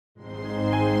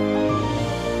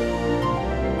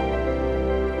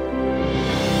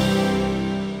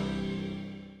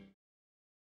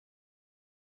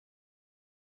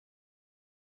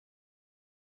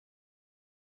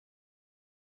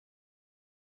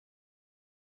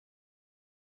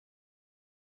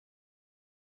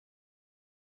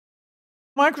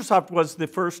Microsoft was the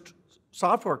first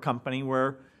software company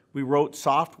where we wrote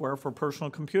software for personal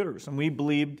computers, and we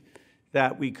believed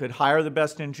that we could hire the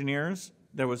best engineers.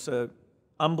 There was an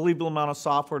unbelievable amount of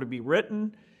software to be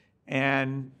written,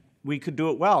 and we could do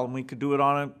it well, and we could do it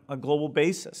on a global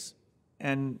basis.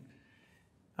 And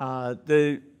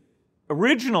the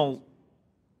original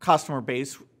customer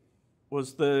base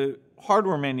was the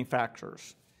hardware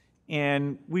manufacturers,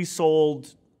 and we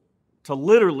sold to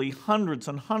literally hundreds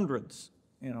and hundreds,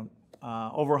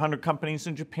 over 100 companies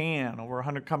in Japan, over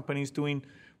 100 companies doing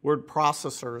word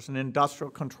processors and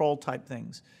industrial control type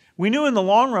things. We knew in the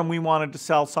long run we wanted to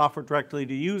sell software directly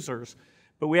to users,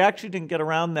 but we actually didn't get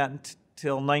around that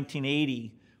until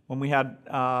 1980 when we had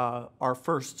our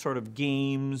first sort of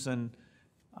games and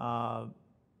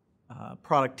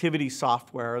productivity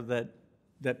software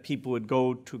that people would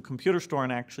go to a computer store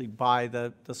and actually buy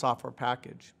the software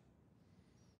package.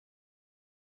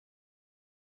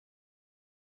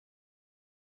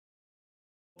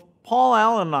 Paul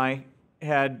Allen and I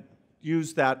had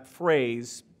used that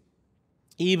phrase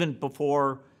even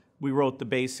before we wrote the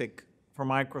BASIC for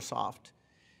Microsoft.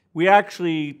 We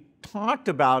actually talked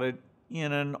about it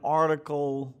in an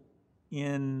article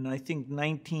in, I think,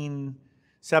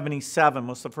 1977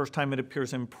 was the first time it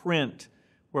appears in print,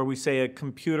 where we say a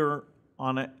computer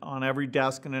on every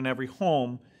desk and in every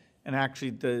home, and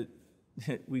actually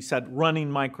we said running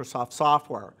Microsoft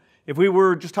software. If we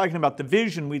were just talking about the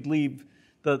vision, we'd leave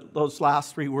those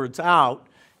last three words out.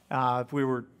 If we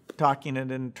were talking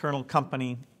in an internal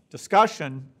company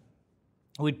discussion,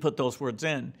 we'd put those words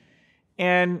in.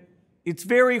 And it's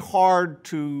very hard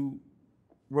to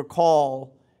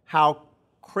recall how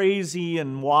crazy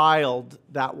and wild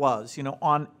that was,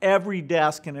 on every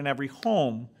desk and in every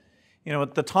home.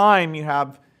 At the time, you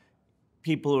have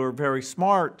people who are very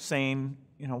smart saying,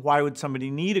 why would somebody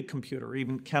need a computer?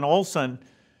 Even Ken Olsen,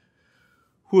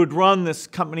 who had run this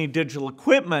company, Digital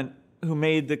Equipment, who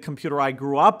made the computer I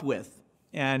grew up with,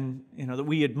 and that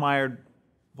we admired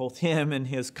both him and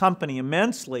his company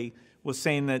immensely, was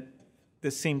saying that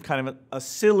this seemed kind of a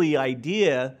silly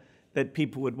idea that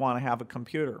people would want to have a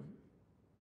computer.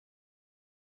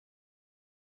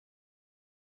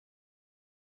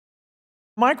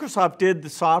 Microsoft did the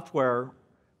software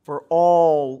for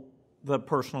all the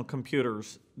personal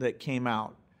computers that came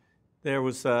out. There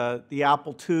was the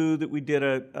Apple II that we did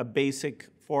a BASIC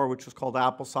for, which was called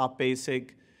AppleSoft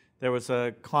BASIC. There was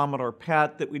a Commodore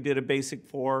PET that we did a BASIC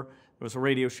for. There was a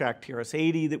Radio Shack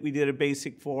TRS-80 that we did a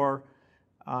BASIC for.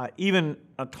 Even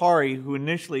Atari, who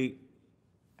initially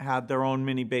had their own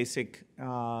mini BASIC,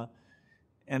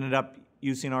 ended up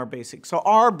using our BASIC. So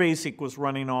our BASIC was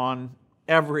running on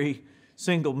every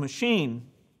single machine,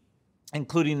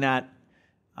 including that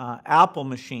Apple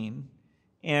machine.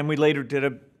 And we later did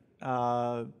a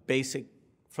BASIC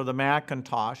for the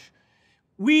Macintosh.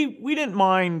 We didn't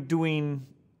mind doing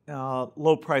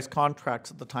low-price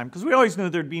contracts at the time because we always knew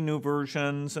there'd be new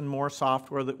versions and more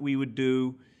software that we would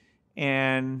do,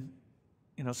 and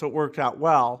so it worked out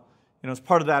well. As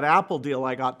part of that Apple deal,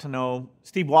 I got to know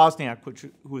Steve Wozniak,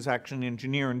 who was actually an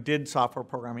engineer and did software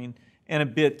programming, and a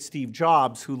bit Steve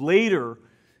Jobs, who later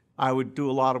I would do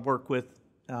a lot of work with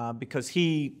because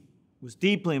he was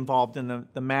deeply involved in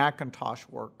the Macintosh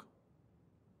work.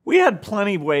 We had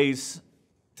plenty of ways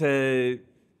to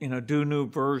do new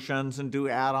versions and do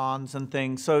add-ons and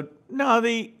things. So no,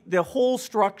 the whole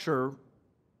structure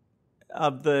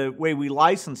of the way we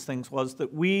license things was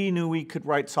that we knew we could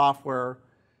write software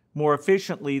more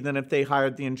efficiently than if they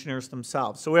hired the engineers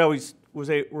themselves. So we always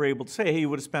were able to say, hey, you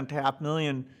would have spent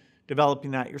 $500,000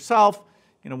 developing that yourself.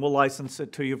 We'll license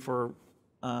it to you for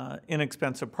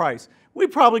inexpensive price. We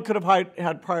probably could have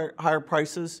had higher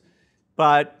prices,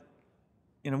 but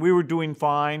we were doing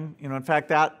fine. In fact,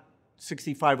 that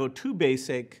 6502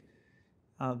 BASIC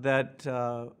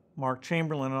that Mark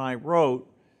Chamberlain and I wrote,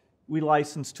 we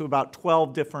licensed to about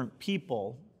 12 different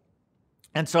people.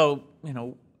 And so,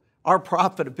 our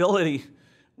profitability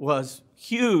was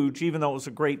huge, even though it was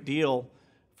a great deal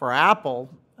for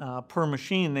Apple. Per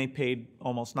machine, they paid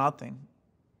almost nothing.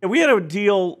 We had a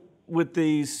deal with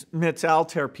these MITS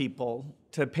Altair people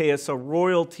to pay us a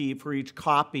royalty for each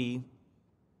copy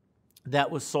that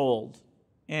was sold.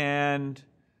 And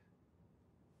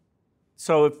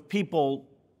so if people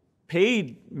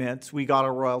paid MITS, we got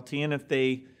a royalty, and if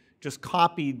they just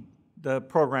copied the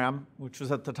program, which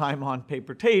was at the time on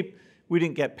paper tape, we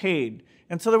didn't get paid.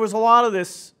 And so there was a lot of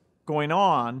this going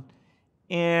on,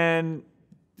 and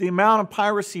the amount of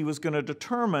piracy was going to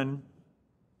determine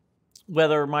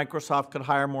whether Microsoft could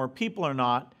hire more people or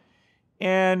not.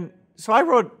 And so I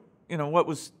wrote, what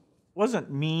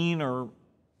wasn't mean or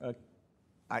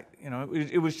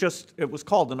it was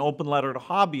called an open letter to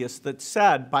hobbyists that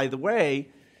said, by the way,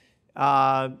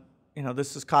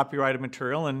 this is copyrighted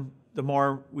material, and the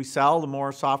more we sell, the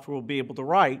more software we'll be able to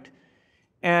write.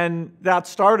 And that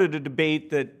started a debate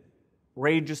that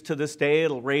rages to this day.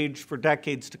 It'll rage for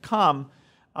decades to come.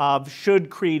 Should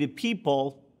creative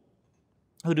people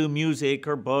who do music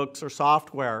or books or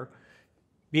software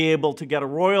be able to get a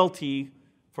royalty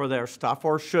for their stuff,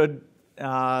 or should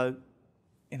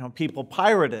people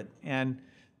pirate it? And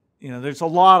there's a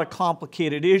lot of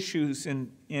complicated issues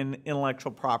in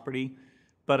intellectual property,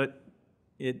 but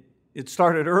it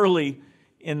started early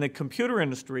in the computer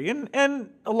industry, and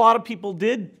a lot of people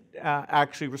did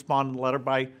actually respond to the letter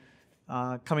by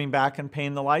coming back and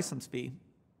paying the license fee,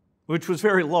 which was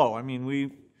very low. I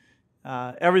mean,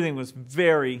 everything was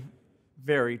very,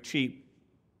 very cheap.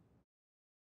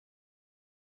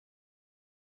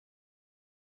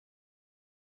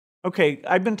 Okay,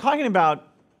 I've been talking about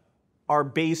our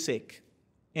BASIC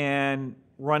and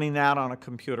running that on a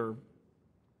computer.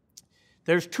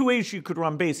 There's two ways you could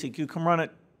run BASIC. You can run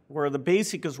it where the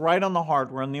BASIC is right on the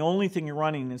hardware and the only thing you're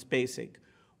running is BASIC.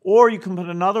 Or you can put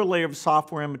another layer of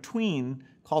software in between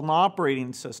called an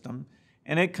operating system,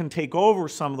 and it can take over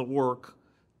some of the work,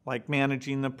 like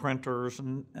managing the printers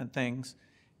and things.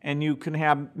 And you can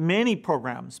have many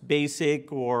programs,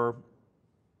 BASIC or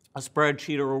a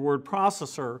spreadsheet or a word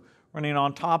processor running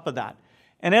on top of that.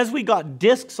 And as we got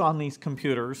disks on these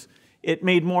computers, it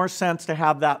made more sense to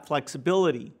have that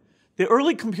flexibility. The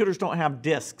early computers don't have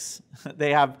disks.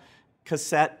 They have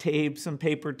cassette tapes and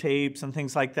paper tapes and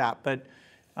things like that. But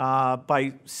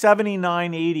by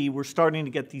 79, 80, we're starting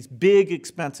to get these big,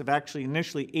 expensive, actually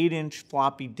initially 8-inch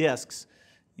floppy disks.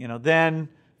 Then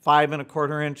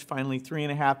 5¼ inch, finally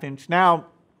 3½ inch. Now,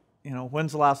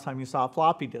 when's the last time you saw a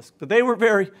floppy disk? But they were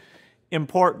very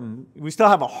important. We still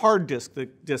have a hard disk, the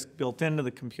disk built into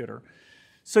the computer.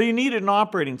 So you needed an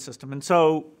operating system. And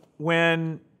so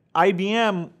when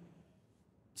IBM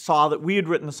saw that we had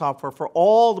written the software for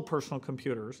all the personal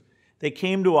computers, they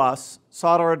came to us,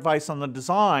 sought our advice on the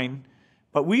design,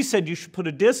 but we said you should put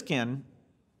a disk in.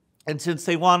 And since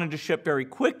they wanted to ship very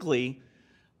quickly,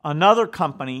 another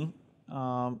company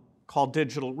called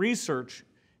Digital Research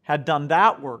had done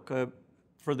that work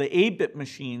for the 8-bit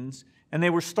machines, and they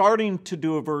were starting to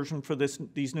do a version for these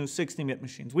new 16-bit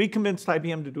machines. We convinced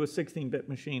IBM to do a 16-bit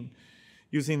machine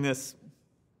using this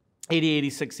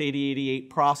 8086, 8088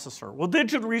 processor. Well,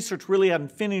 Digital Research really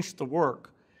hadn't finished the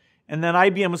work, and then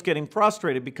IBM was getting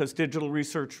frustrated because Digital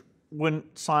Research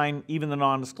wouldn't sign even the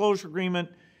non-disclosure agreement.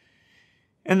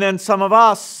 And then some of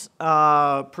us,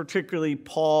 particularly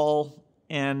Paul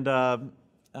and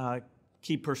a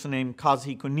key person named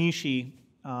Kazuhiko Nishi,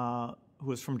 who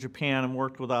was from Japan and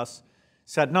worked with us,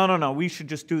 said, no, we should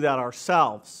just do that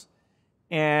ourselves.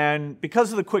 And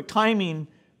because of the quick timing,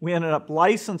 we ended up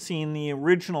licensing the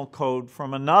original code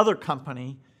from another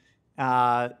company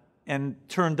and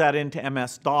turned that into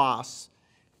MS-DOS.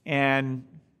 And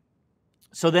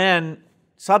so then,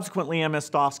 subsequently,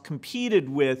 MS-DOS competed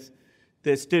with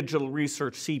this Digital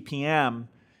Research CP/M.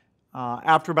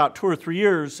 After about 2 or 3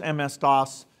 years,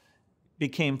 MS-DOS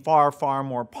became far, far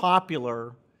more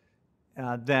popular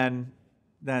than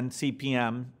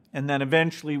CP/M. And then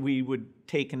eventually we would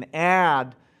take and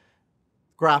add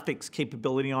graphics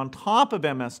capability on top of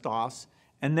MS-DOS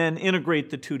and then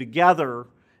integrate the two together.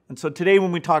 And so today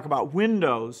when we talk about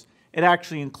Windows, it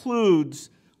actually includes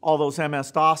all those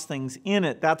MS-DOS things in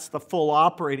it. That's the full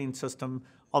operating system.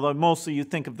 Although mostly you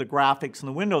think of the graphics and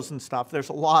the Windows and stuff, there's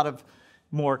a lot of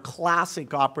more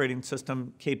classic operating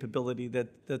system capability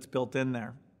that's built in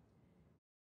there.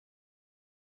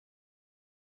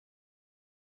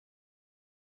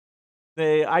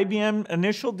 The IBM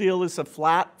initial deal is a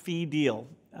flat fee deal.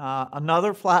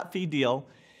 Another flat fee deal.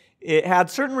 It had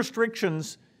certain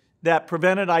restrictions that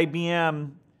prevented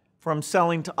IBM from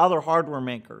selling to other hardware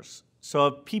makers. So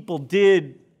if people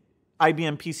did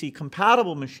IBM PC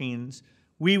compatible machines,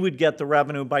 we would get the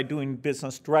revenue by doing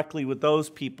business directly with those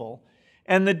people.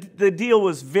 And the deal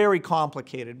was very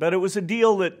complicated, but it was a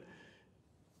deal that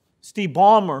Steve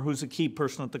Ballmer, who's a key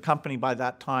person at the company by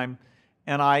that time,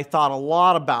 and I thought a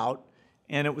lot about,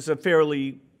 and it was a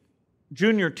fairly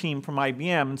junior team from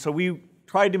IBM, and so we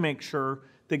tried to make sure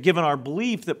that given our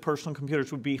belief that personal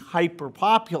computers would be hyper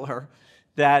popular,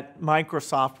 that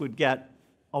Microsoft would get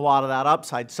a lot of that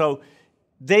upside. So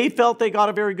they felt they got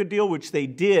a very good deal, which they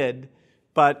did,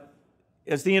 but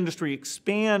as the industry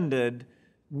expanded,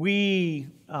 we,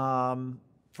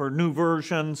 for new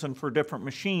versions and for different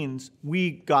machines,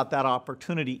 we got that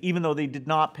opportunity, even though they did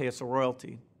not pay us a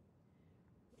royalty.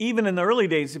 even in the early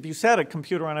days, if you said a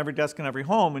computer on every desk in every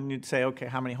home, and you'd say, okay,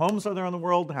 how many homes are there in the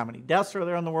world? How many desks are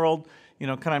there in the world? You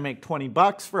know, can I make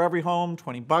 $20 for every home,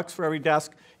 $20 for every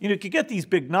desk? You know, you could get these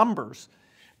big numbers.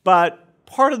 But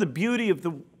part of the beauty of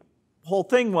the whole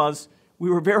thing was we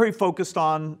were very focused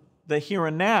on the here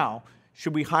and now.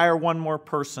 Should we hire one more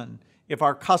person? If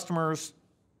our customers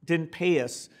didn't pay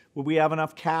us, would we have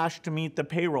enough cash to meet the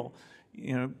payroll?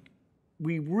 You know,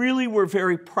 we really were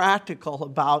very practical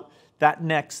about that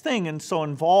next thing and so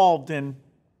involved in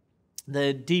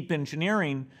the deep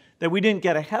engineering that we didn't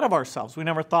get ahead of ourselves. We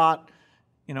never thought,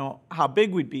 you know, how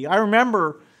big we'd be. I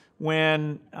remember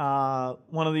when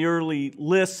one of the early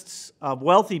lists of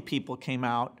wealthy people came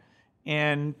out,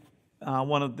 and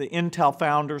one of the Intel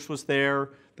founders was there.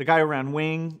 The guy who ran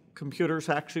Wing Computers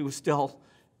actually was still,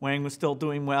 Wang was still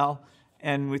doing well.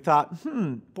 And we thought,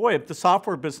 boy, if the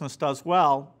software business does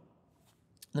well,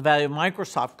 the value of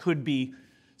Microsoft could be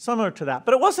similar to that.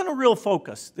 But it wasn't a real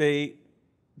focus. The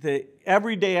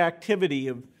everyday activity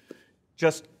of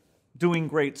just doing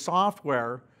great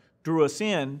software drew us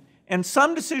in. And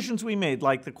some decisions we made,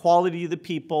 like the quality of the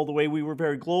people, the way we were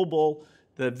very global,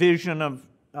 the vision of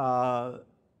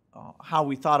how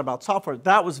we thought about software,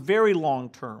 that was very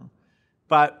long term.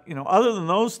 But you know, other than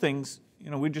those things, you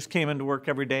know, we just came into work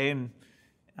every day and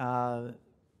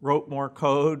wrote more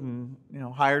code and, you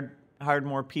know, hired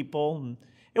more people. And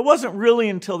it wasn't really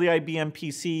until the IBM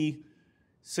PC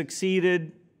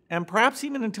succeeded, and perhaps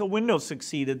even until Windows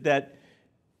succeeded, that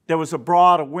there was a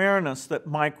broad awareness that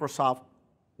Microsoft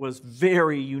was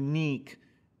very unique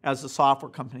as a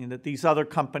software company, that these other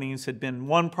companies had been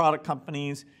one-product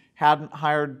companies, hadn't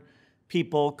hired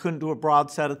people, couldn't do a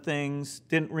broad set of things,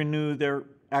 didn't renew their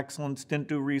excellence, didn't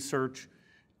do research.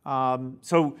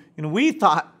 So you know, we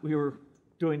thought we were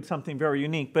doing something very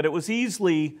unique, but it was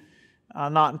easily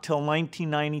not until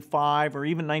 1995 or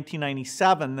even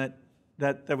 1997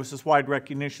 that there was this wide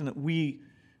recognition that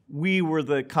we were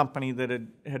the company that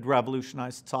had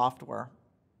revolutionized software.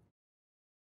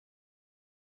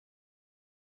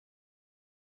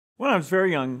 When I was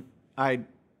very young, I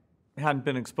hadn't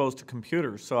been exposed to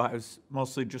computers, so I was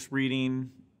mostly just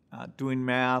reading, doing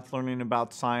math, learning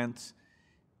about science,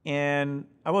 and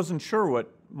I wasn't sure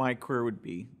what my career would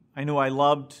be. I knew I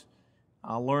loved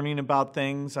learning about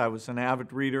things. I was an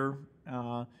avid reader,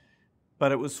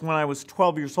 but it was when I was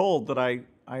 12 years old that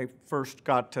I first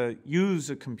got to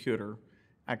use a computer,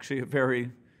 actually a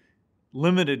very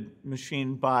limited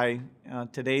machine by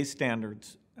today's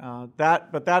standards. But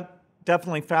that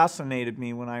definitely fascinated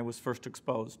me when I was first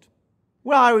exposed.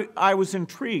 Well, I was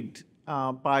intrigued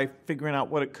by figuring out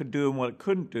what it could do and what it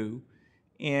couldn't do,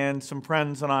 and some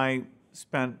friends and I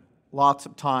spent lots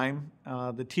of time.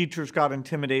 The teachers got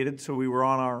intimidated, so we were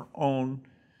on our own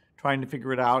trying to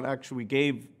figure it out. Actually, we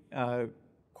gave a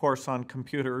course on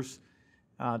computers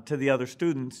to the other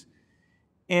students,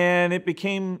 and it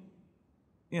became,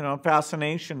 you know, a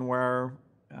fascination where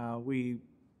we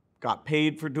got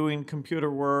paid for doing computer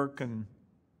work and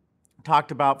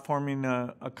talked about forming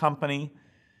a company.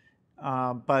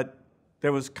 But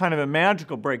there was kind of a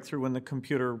magical breakthrough when the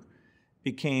computer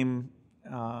became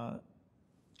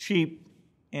cheap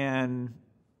and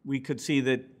we could see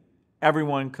that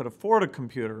everyone could afford a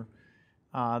computer.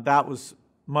 That was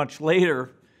much later,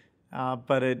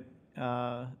 but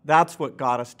that's what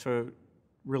got us to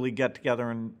really get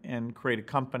together and create a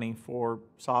company for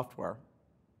software.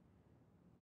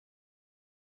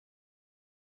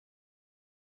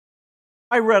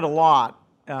 I read a lot.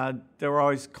 There were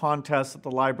always contests at the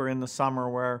library in the summer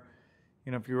where,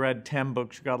 you know, if you read 10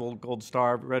 books, you got a little gold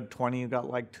star. If you read 20, you got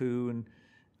like 2.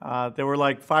 And there were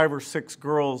like 5 or 6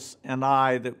 girls and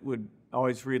I that would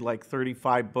always read like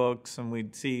 35 books, and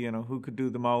we'd see, you know, who could do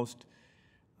the most.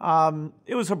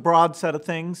 It was a broad set of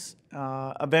things.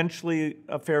 Eventually,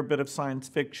 a fair bit of science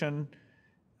fiction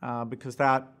because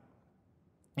that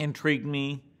intrigued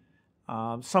me.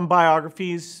 Some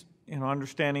biographies, you know,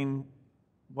 understanding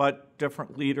what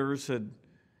different leaders had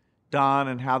done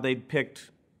and how they'd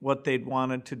picked what they'd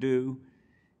wanted to do.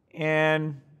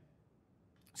 And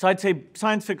so I'd say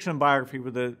science fiction and biography were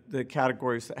the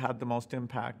categories that had the most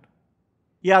impact.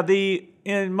 Yeah,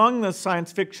 among the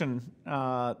science fiction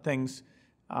things,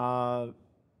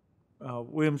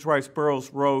 Williams Rice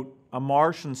Burroughs wrote a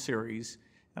Martian series,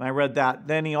 and I read that.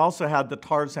 Then he also had the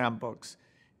Tarzan books,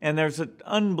 and there's an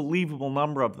unbelievable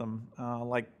number of them,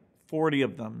 like 40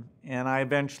 of them, and I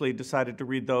eventually decided to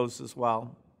read those as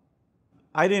well.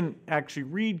 I didn't actually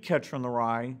read Catcher in the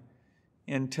Rye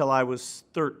until I was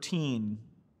 13,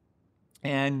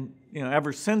 and you know,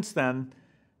 ever since then,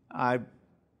 I've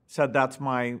said that's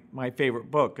my favorite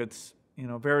book. It's, you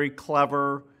know, very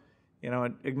clever.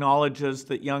 It acknowledges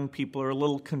that young people are a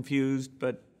little confused,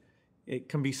 but it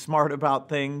can be smart about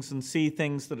things and see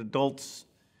things that adults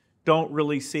don't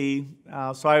really see.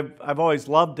 So I've always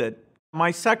loved it.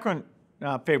 My second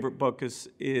favorite book is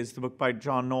the book by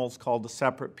John Knowles called The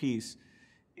Separate Peace.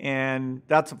 And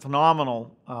that's a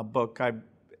phenomenal book.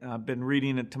 I've been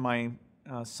reading it to my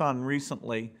son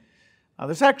recently.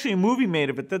 There's actually a movie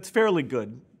made of it that's fairly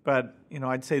good, but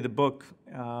I'd say the book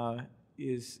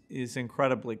is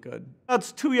incredibly good.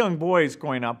 That's two young boys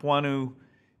growing up, one who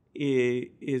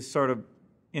is sort of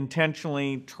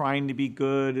intentionally trying to be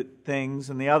good at things,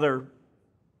 and the other,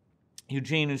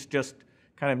 Eugene, is just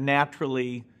kind of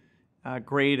naturally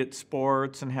great at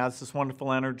sports and has this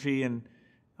wonderful energy, and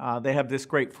they have this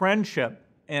great friendship.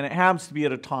 And it happens to be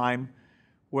at a time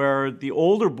where the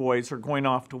older boys are going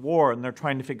off to war, and they're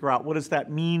trying to figure out what does that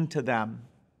mean to them.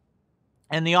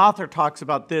 And the author talks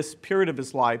about this period of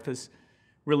his life as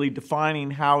really defining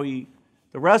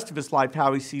the rest of his life,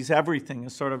 how he sees everything,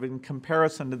 is sort of in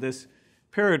comparison to this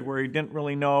period where he didn't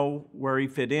really know where he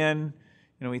fit in.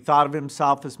 He thought of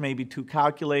himself as maybe too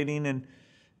calculating. And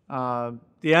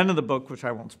the end of the book, which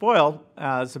I won't spoil,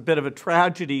 is a bit of a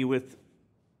tragedy with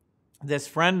this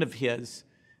friend of his.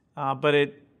 But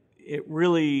it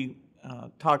really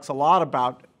talks a lot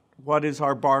about what is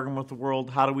our bargain with the world,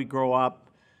 how do we grow up,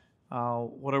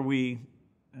 what are we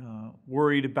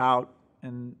worried about,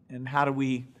 and how do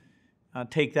we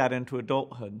take that into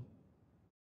adulthood.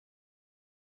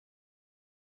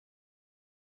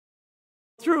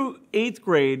 Through 8th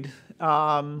grade,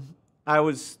 I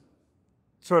was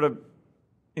sort of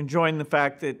enjoying the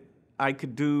fact that I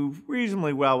could do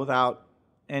reasonably well without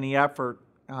any effort.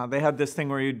 They had this thing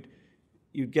where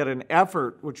you'd get an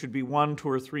effort, which would be 1, 2,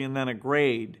 or 3, and then a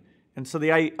grade. And so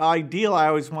the ideal I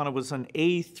always wanted was an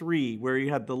A3, where you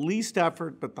had the least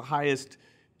effort but the highest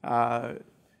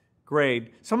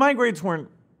grade. So my grades weren't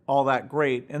all that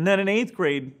great. And then in 8th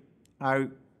grade, I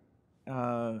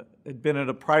had been at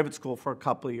a private school for a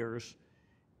couple of years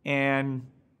and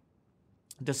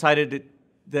decided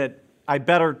that I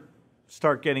better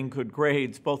start getting good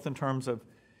grades, both in terms of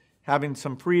having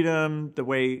some freedom, the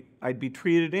way I'd be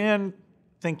treated, and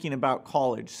thinking about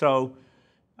college. So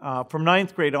from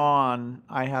 9th grade on,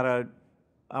 I had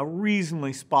a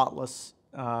reasonably spotless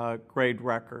grade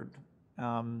record.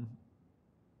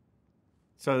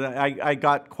 So I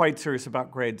got quite serious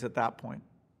about grades at that point.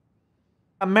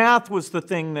 Math was the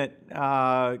thing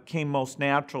that came most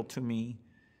natural to me.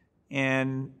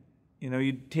 And,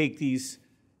 you'd take these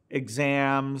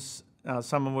exams,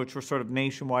 some of which were sort of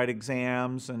nationwide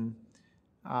exams, and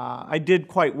I did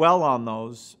quite well on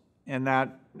those, and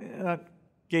that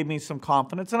gave me some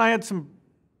confidence. And I had some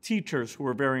teachers who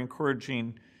were very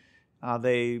encouraging.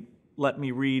 They let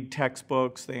me read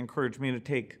textbooks. They encouraged me to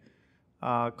take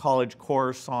a college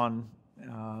course on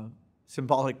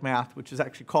symbolic math, which is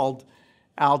actually called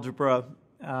algebra.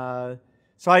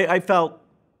 So I felt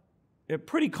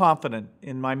pretty confident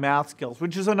in my math skills,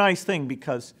 which is a nice thing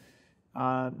because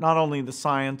not only the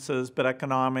sciences, but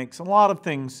economics, a lot of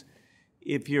things,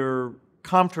 if you're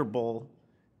comfortable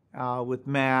with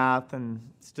math and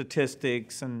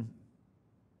statistics and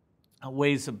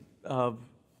ways of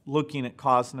looking at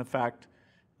cause and effect,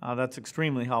 that's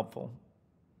extremely helpful.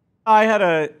 I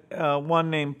had one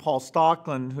named Paul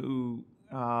Stockland who,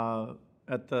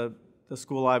 at the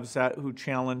school I was at, who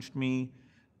challenged me.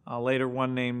 Later,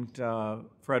 one named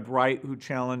Fred Wright, who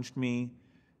challenged me.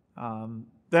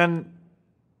 Then,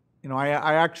 I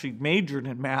actually majored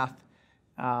in math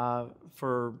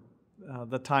for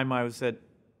the time I was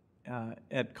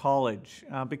at college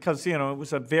because, it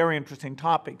was a very interesting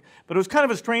topic. But it was kind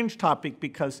of a strange topic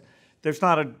because there's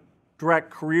not a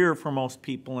direct career for most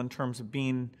people in terms of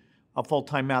being a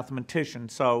full-time mathematician.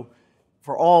 So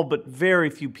for all but very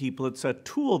few people, it's a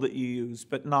tool that you use,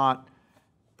 but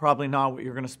probably not what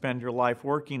you're going to spend your life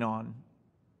working on.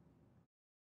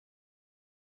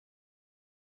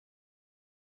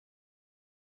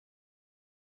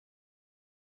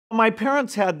 My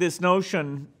parents had this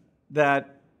notion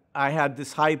that I had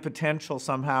this high potential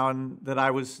somehow and that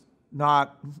I was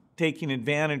not taking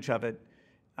advantage of it.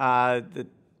 The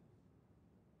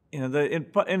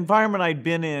environment I'd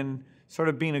been in, sort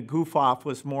of being a goof-off,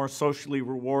 was more socially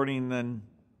rewarding than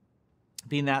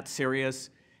being that serious.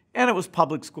 And it was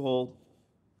public school,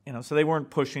 so they weren't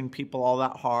pushing people all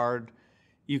that hard.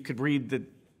 You could read the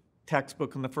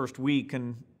textbook in the first week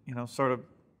and, sort of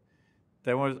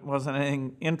there wasn't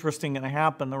anything interesting going to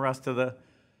happen the rest of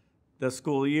the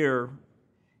school year.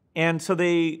 And so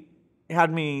they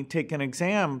had me take an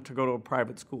exam to go to a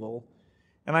private school.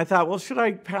 And I thought, well, should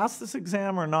I pass this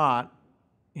exam or not?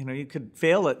 You could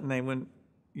fail it and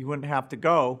you wouldn't have to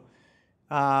go.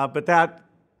 But that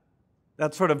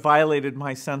sort of violated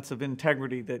my sense of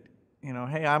integrity that,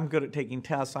 hey, I'm good at taking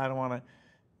tests. I don't want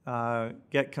to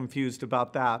get confused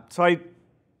about that. So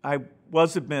I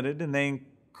was admitted, and they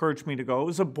encouraged me to go. It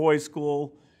was a boys'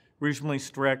 school, reasonably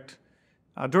strict.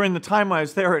 During the time I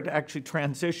was there, it actually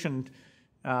transitioned,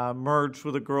 merged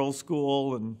with a girls'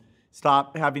 school, and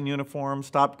stopped having uniforms,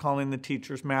 stopped calling the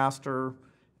teachers master.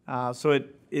 So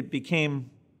it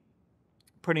became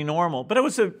pretty normal. But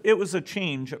it was a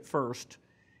change at first.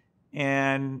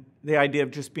 And the idea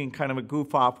of just being kind of a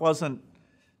goof-off wasn't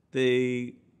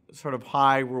the sort of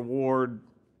high reward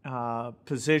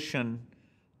position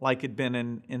like it'd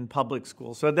been in public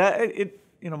school. So that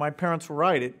my parents were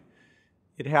right.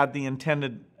 It had the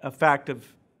intended effect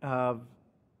of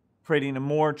creating a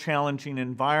more challenging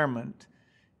environment.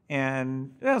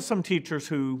 And some teachers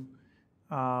who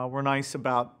were nice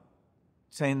about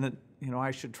saying that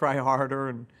I should try harder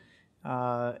and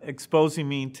exposing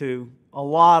me to a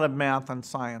lot of math and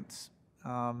science.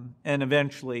 And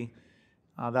eventually,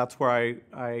 that's where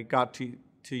I got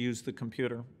to use the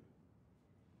computer.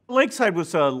 Lakeside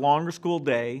was a longer school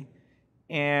day,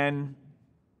 and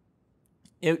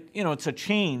it's a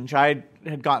change. I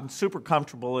had gotten super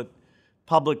comfortable at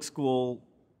public school,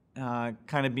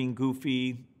 kind of being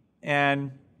goofy,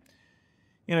 and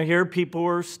here people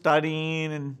were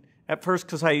studying, and at first,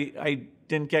 because I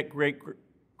didn't get great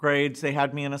grades, they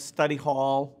had me in a study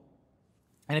hall,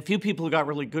 and a few people who got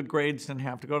really good grades didn't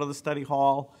have to go to the study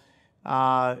hall,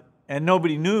 and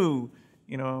nobody knew,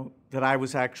 that I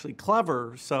was actually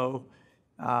clever, so,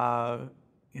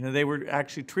 they were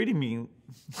actually treating me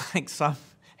like some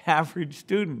average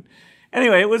student.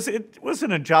 Anyway, it was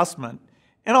an adjustment,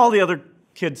 and all the other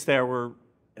kids there were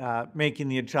making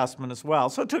the adjustment as well.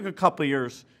 So it took a couple of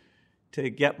years to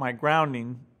get my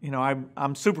grounding.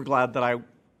 I'm super glad that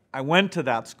I went to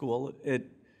that school. It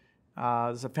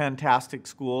was a fantastic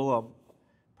school. I'll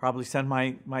probably send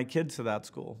my kids to that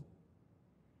school.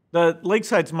 The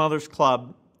Lakeside's Mothers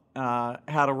Club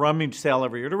had a rummage sale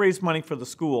every year to raise money for the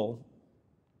school.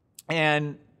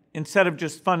 And instead of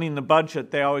just funding the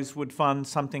budget, they always would fund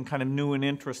something kind of new and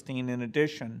interesting in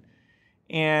addition.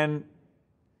 And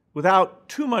without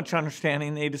too much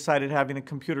understanding, they decided having a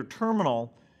computer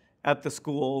terminal at the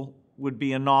school would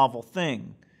be a novel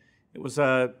thing. It was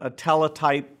a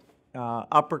teletype,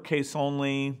 uppercase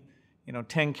only,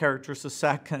 10 characters a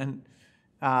second,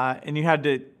 and you had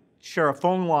to share a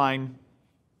phone line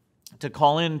to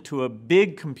call into a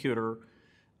big computer,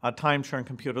 a time-sharing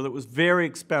computer that was very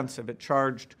expensive. It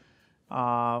charged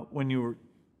when you were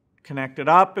connected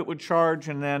up, it would charge,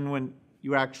 and then when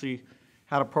you actually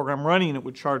had a program running, it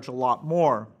would charge a lot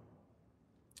more.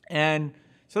 And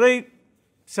so they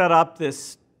set up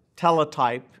this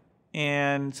teletype,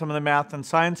 and some of the math and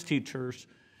science teachers,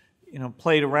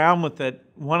 played around with it.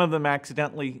 One of them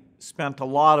accidentally spent a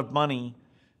lot of money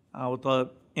with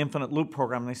the infinite loop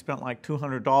program. They spent like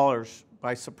 $200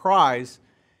 by surprise.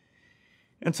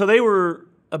 And so they were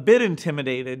a bit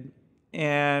intimidated,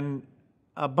 and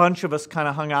a bunch of us kind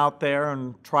of hung out there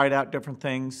and tried out different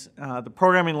things. The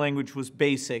programming language was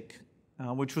BASIC,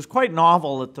 which was quite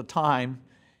novel at the time.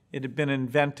 It had been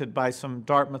invented by some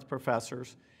Dartmouth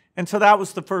professors. And so that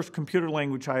was the first computer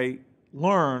language I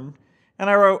learned. And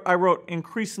I wrote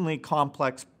increasingly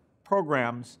complex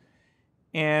programs.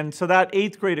 And so that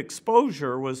 8th grade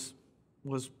exposure was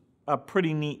a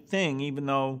pretty neat thing, even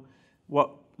though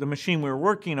what the machine we were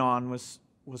working on was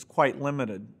quite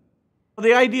limited.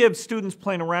 The idea of students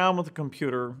playing around with a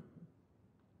computer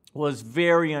was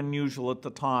very unusual at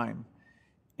the time.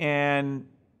 And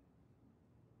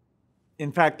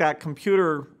in fact, that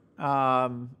computer,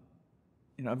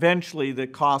 eventually the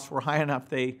costs were high enough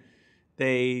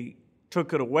they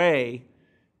took it away.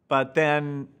 But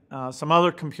then some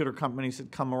other computer companies had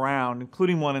come around,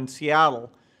 including one in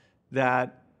Seattle,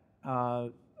 that a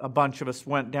bunch of us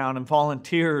went down and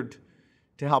volunteered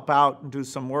to help out and do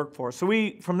some work for us. So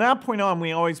from that point on,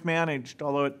 we always managed,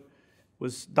 although it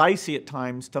was dicey at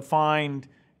times, to find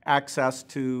access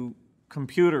to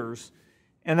computers.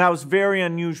 And that was very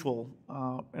unusual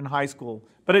in high school.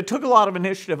 But it took a lot of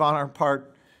initiative on our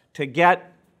part to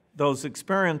get those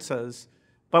experiences,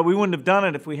 but we wouldn't have done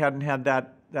it if we hadn't had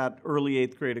that early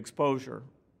 8th grade exposure.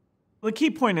 The key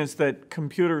point is that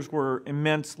computers were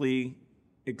immensely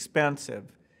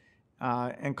expensive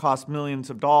and cost millions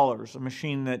of dollars, a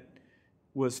machine that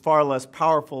was far less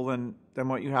powerful than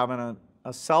what you have in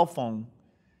a cell phone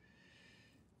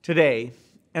today.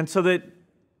 And so that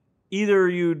either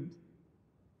you'd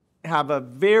have a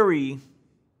very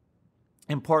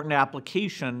important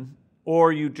application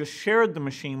or you just shared the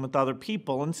machine with other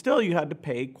people, and still you had to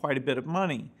pay quite a bit of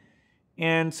money.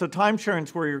 And so time sharing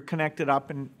is where you're connected up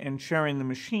and sharing the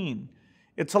machine.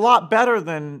 It's a lot better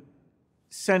than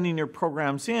sending your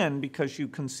programs in because you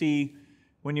can see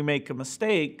when you make a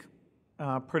mistake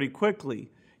pretty quickly.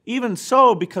 Even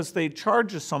so, because they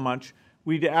charge us so much,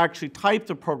 we'd actually type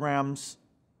the programs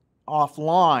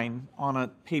offline on a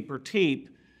paper tape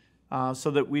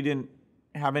so that we didn't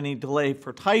have any delay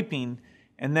for typing.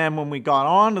 And then when we got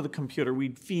onto the computer,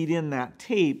 we'd feed in that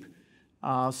tape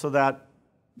so that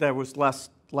there was less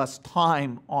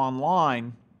time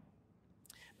online.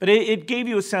 But it gave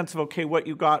you a sense of, okay, what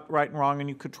you got right and wrong, and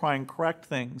you could try and correct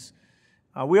things.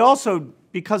 We also,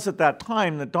 because at that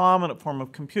time, the dominant form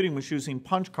of computing was using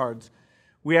punch cards,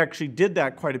 we actually did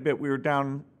that quite a bit. We were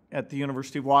down at the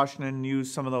University of Washington and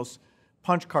used some of those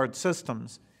punch card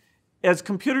systems. As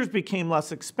computers became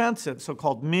less expensive,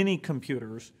 so-called mini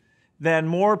computers, then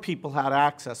more people had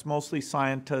access, mostly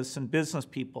scientists and business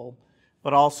people,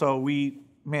 but also we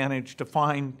managed to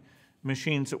find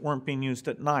machines that weren't being used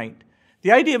at night.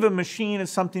 The idea of a machine is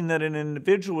something that an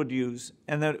individual would use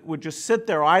and that it would just sit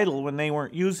there idle when they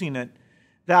weren't using it.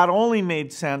 That only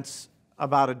made sense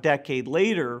about a decade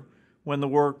later when the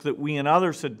work that we and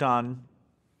others had done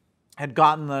had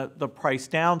gotten the price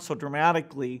down so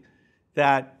dramatically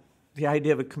that the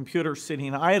idea of a computer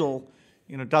sitting idle,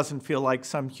 doesn't feel like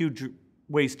some huge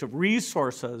waste of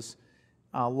resources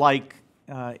like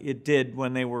it did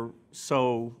when they were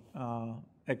so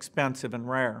expensive and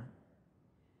rare.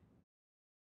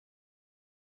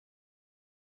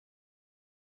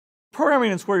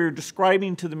 Programming is where you're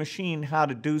describing to the machine how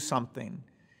to do something.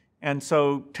 And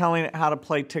so telling it how to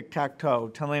play tic-tac-toe,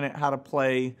 telling it how to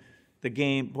play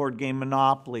the board game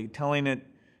Monopoly, telling it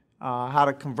how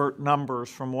to convert numbers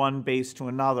from one base to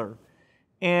another.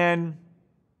 And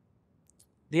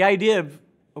the idea of,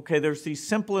 okay, there's these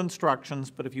simple instructions,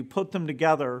 but if you put them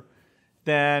together,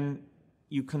 then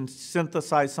you can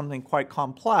synthesize something quite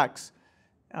complex.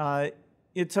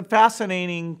 It's a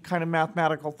fascinating kind of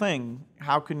mathematical thing.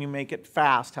 How can you make it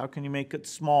fast? How can you make it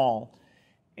small?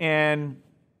 And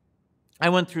I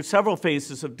went through several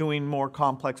phases of doing more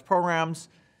complex programs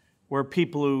where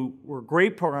people who were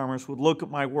great programmers would look at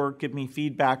my work, give me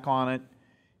feedback on it,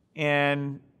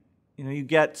 and you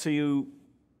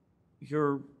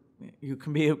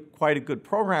can be quite a good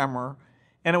programmer.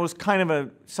 And it was kind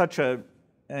of such an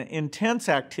intense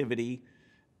activity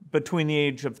between the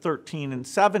age of 13 and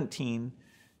 17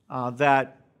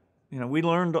 that we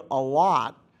learned a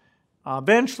lot.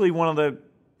 Eventually, one of the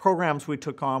programs we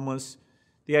took on was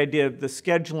the idea of the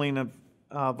scheduling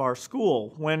of our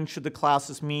school. When should the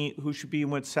classes meet? Who should be in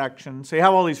which section? So you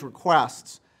have all these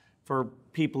requests for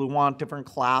people who want different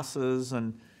classes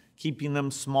and keeping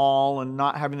them small and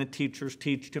not having the teachers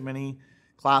teach too many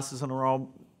classes in a row.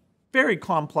 Very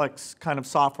complex kind of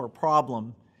software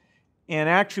problem. And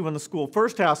actually, when the school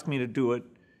first asked me to do it,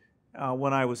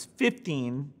 when I was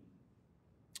 15,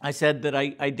 I said that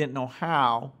I didn't know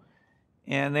how.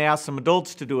 And they asked some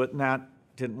adults to do it, and that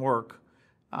didn't work.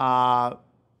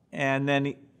 And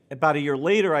then about a year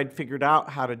later, I'd figured out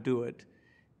how to do it.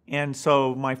 And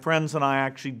so my friends and I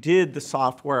actually did the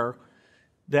software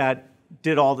that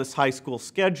did all this high school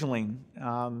scheduling.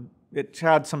 It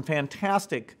had some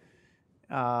fantastic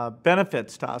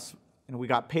benefits to us. We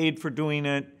got paid for doing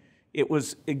it. It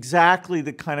was exactly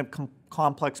the kind of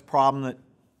complex problem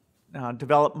that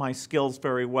developed my skills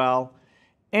very well.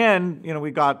 And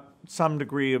we got some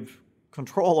degree of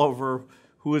control over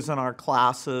who was in our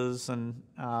classes. And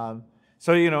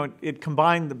so it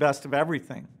combined the best of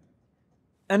everything.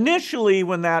 Initially,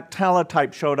 when that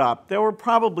teletype showed up, there were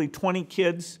probably 20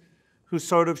 kids who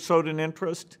sort of showed an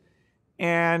interest.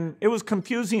 And it was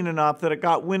confusing enough that it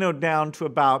got winnowed down to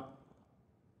about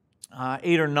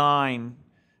 8 or 9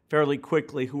 fairly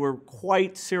quickly who were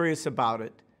quite serious about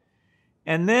it.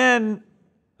 And then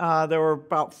there were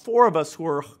about 4 of us who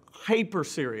were hyper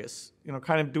serious,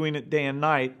 kind of doing it day and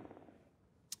night.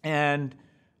 And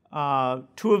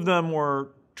 2 of them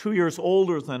were 2 years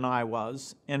older than I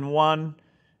was, and 1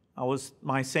 was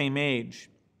my same age.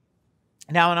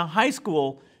 Now, in a high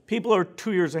school, people are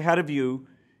 2 years ahead of you.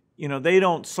 They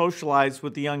don't socialize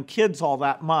with the young kids all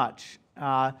that much.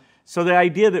 So the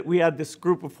idea that we had this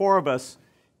group of 4 of us,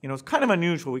 it's kind of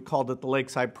unusual. We called it the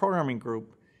Lakeside Programming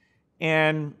Group.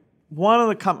 And one of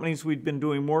the companies we'd been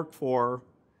doing work for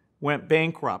went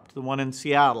bankrupt, the one in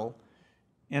Seattle.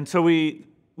 And so we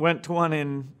went to one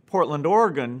in Portland,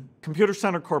 Oregon, Computer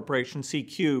Center Corporation, C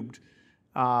Cubed,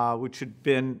 which had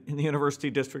been in the University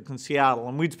District in Seattle.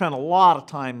 And we'd spent a lot of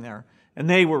time there. And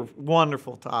they were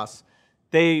wonderful to us.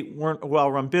 They weren't a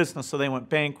well-run business, so they went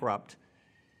bankrupt.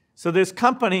 So this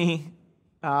company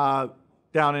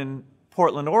down in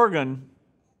Portland, Oregon,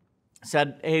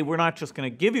 said, hey, we're not just going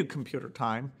to give you computer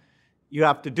time. You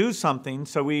have to do something.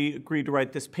 So we agreed to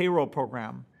write this payroll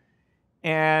program.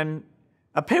 And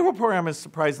a payroll program is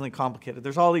surprisingly complicated.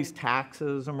 There's all these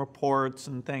taxes and reports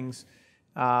and things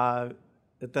at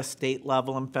the state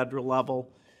level and federal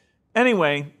level.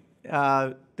 Anyway,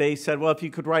 they said, well, if you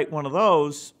could write one of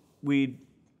those, we'd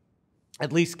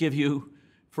at least give you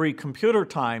free computer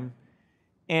time.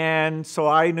 And so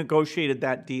I negotiated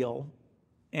that deal.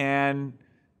 And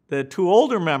the two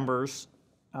older members,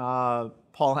 Paul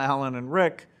Allen and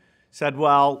Rick, said,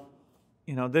 well,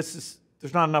 you know, there's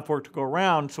not enough work to go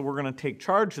around, so we're going to take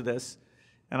charge of this.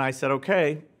 And I said,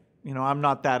 okay, you know, I'm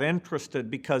not that interested,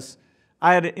 because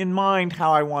I had in mind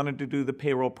how I wanted to do the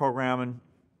payroll program. And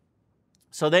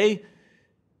so they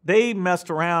messed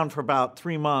around for about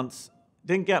 3 months,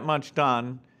 didn't get much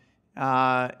done,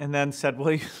 and then said,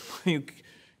 well, you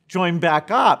join back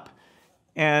up.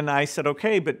 And I said,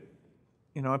 okay, but,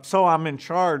 you know, if so, I'm in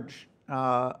charge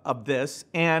of this,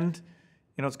 and,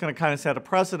 you know, it's going to kind of set a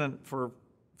precedent for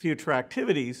future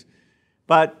activities.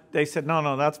 But they said,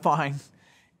 no, that's fine.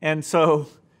 And so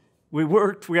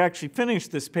we actually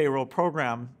finished this payroll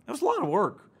program. It was a lot of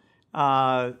work.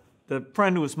 The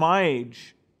friend who was my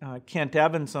age, Kent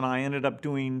Evans, and I ended up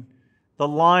doing the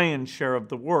lion's share of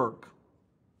the work.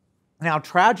 Now,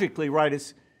 tragically, right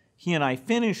as he and I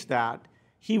finished that,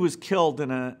 he was killed in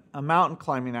a mountain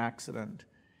climbing accident.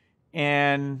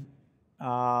 And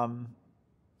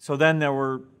so then there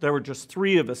were just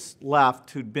 3 of us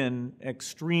left who'd been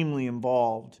extremely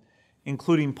involved,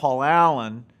 including Paul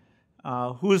Allen,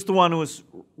 who was the one who was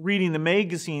reading the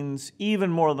magazines even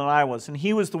more than I was. And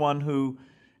he was the one who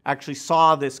actually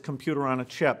saw this computer on a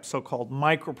chip, so-called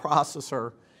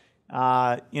microprocessor,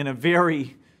 in a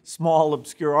very small,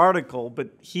 obscure article. But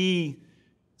he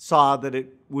saw that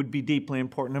it would be deeply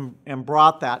important and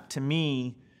brought that to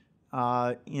me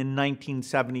in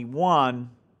 1971.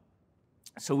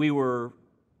 So we were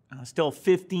still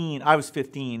 15. I was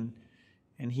 15,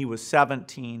 and he was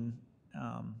 17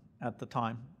 at the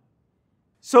time.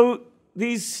 So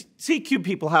these CQ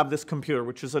people have this computer,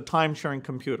 which is a time-sharing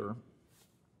computer,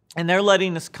 and they're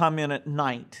letting us come in at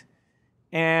night.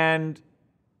 And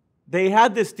they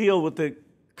had this deal with the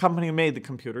company who made the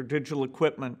computer, Digital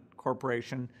Equipment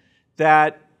Corporation,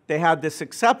 that they had this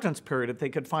acceptance period. If they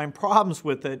could find problems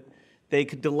with it, they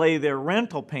could delay their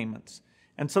rental payments.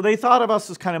 And so they thought of us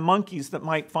as kind of monkeys that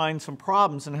might find some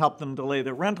problems and help them delay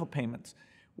their rental payments.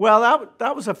 Well,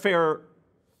 that was a fair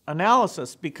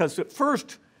analysis, because at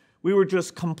first we were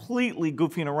just completely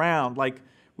goofing around. Like,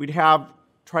 we'd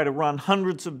try to run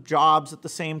hundreds of jobs at the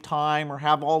same time, or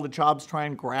have all the jobs try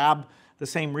and grab the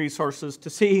same resources to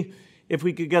see if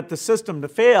we could get the system to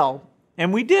fail.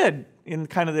 And we did, in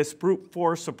kind of this brute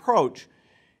force approach.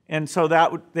 And so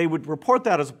they would report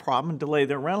that as a problem and delay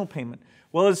their rental payment.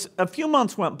 Well, as a few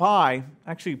months went by,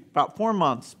 actually about 4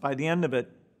 months by the end of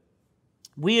it,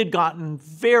 we had gotten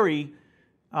very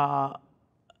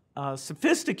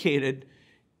sophisticated.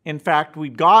 In fact,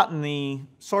 we'd gotten the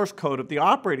source code of the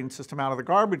operating system out of the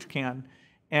garbage can,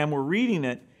 and we're reading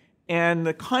it. And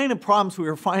the kind of problems we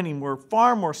were finding were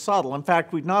far more subtle. In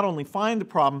fact, we'd not only find the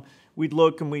problem, we'd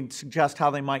look and we'd suggest how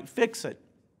they might fix it.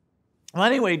 Well,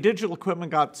 anyway, Digital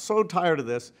Equipment got so tired of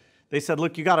this, they said,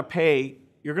 look, you got to pay.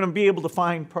 You're going to be able to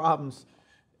find problems,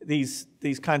 these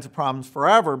kinds of problems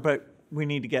forever, but we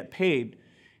need to get paid.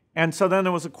 And so then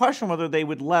there was a question whether they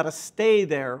would let us stay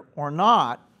there or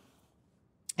not.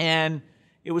 And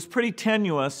it was pretty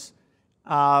tenuous.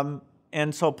 And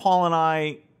so Paul and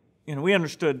I, we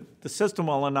understood the system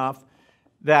well enough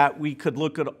that we could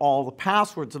look at all the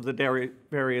passwords of the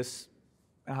various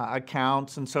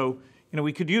accounts. And so,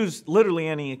 we could use literally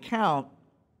any account.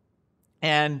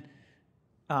 And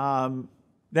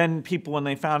then people, when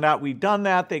they found out we'd done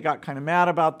that, they got kind of mad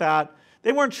about that.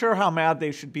 They weren't sure how mad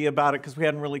they should be about it, because we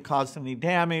hadn't really caused any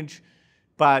damage.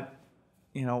 But,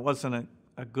 it wasn't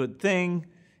a good thing.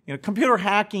 Computer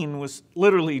hacking was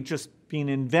literally just being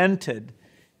invented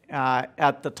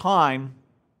at the time.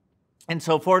 And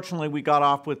so fortunately, we got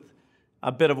off with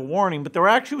a bit of a warning. But there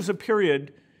actually was a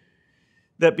period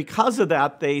that because of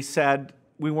that, they said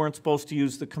we weren't supposed to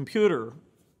use the computer.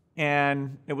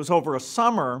 And it was over a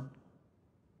summer.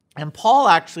 And Paul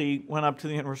actually went up to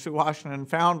the University of Washington and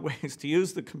found ways to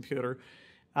use the computer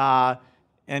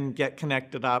and get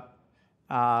connected up.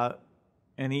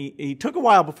 And he took a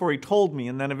while before he told me,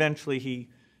 and then eventually he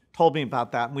told me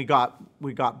about that, and we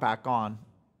got back on.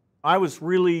 I was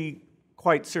really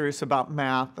quite serious about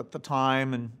math at the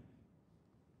time and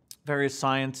various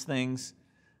science things.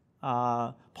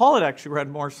 Paul had actually read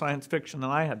more science fiction than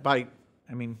I had by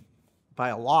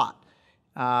a lot.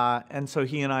 And so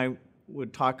he and I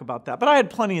would talk about that. But I had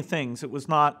plenty of things. It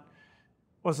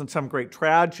wasn't some great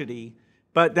tragedy.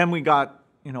 But then we got,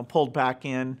 pulled back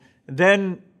in. And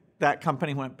then that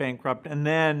company went bankrupt. And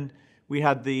then we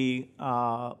had the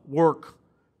work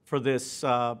for this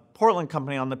Portland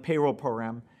company on the payroll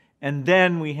program. And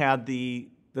then we had the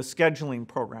scheduling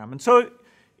program. And so,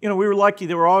 we were lucky.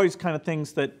 There were always kind of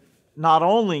things that not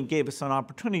only gave us an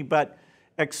opportunity, but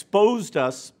exposed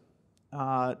us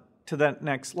to that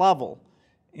next level.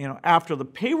 After the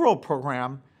payroll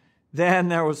program, then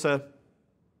there was a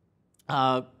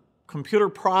computer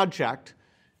project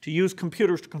to use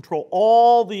computers to control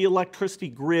all the electricity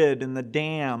grid in the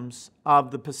dams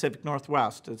of the Pacific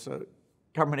Northwest. It's a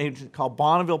government agency called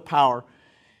Bonneville Power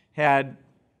had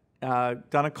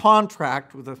done a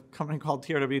contract with a company called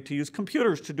TRW to use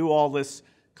computers to do all this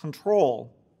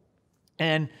control.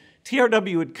 And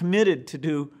TRW had committed to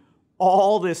do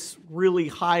all this really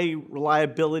high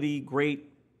reliability,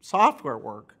 great software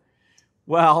work.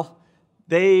 Well,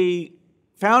 they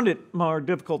found it more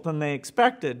difficult than they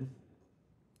expected.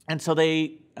 And so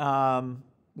they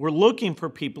were looking for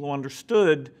people who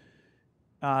understood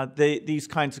these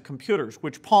kinds of computers,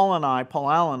 which Paul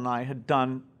Allen and I had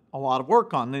done a lot of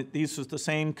work on. These was the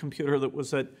same computer that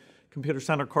was at Computer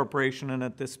Center Corporation and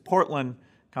at this Portland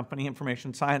company,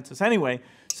 Information Sciences. Anyway,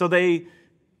 so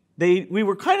we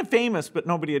were kind of famous, but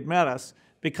nobody had met us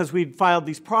because we'd filed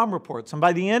these problem reports. And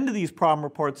by the end of these problem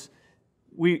reports,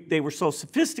 they were so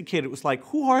sophisticated, it was like,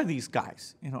 who are these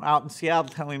guys, out in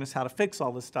Seattle telling us how to fix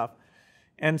all this stuff?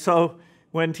 And so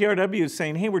when TRW is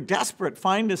saying, hey, we're desperate,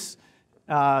 find us,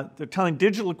 they're telling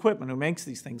Digital Equipment, who makes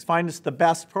these things, find us the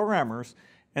best programmers.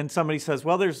 And somebody says,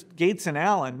 well, there's Gates and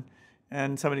Allen.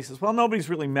 And somebody says, well, nobody's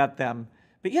really met them.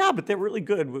 But yeah, but they're really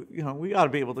good. We ought to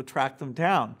be able to track them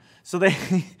down. So they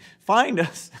find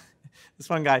us, this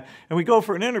one guy, and we go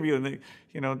for an interview.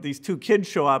 And these two kids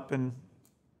show up. And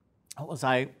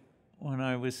when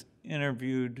I was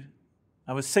interviewed,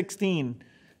 I was 16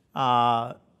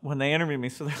 when they interviewed me.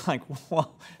 So they're like,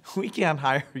 well, we can't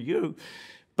hire you.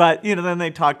 But then they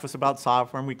talk to us about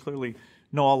software, and we clearly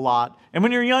know a lot. And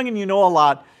when you're young and you know a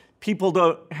lot, people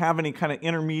don't have any kind of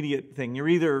intermediate thing. You're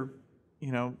either,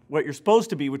 what you're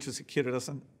supposed to be, which is a kid who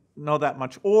doesn't know that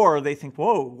much, or they think,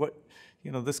 whoa,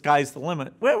 this guy's the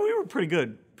limit. Well, we were pretty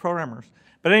good programmers.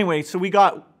 But anyway, so we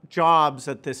got jobs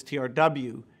at this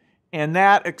TRW, and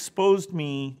that exposed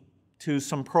me to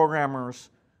some programmers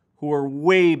who were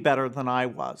way better than I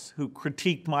was, who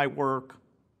critiqued my work.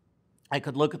 I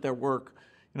could look at their work.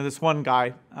 This one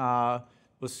guy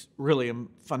was really a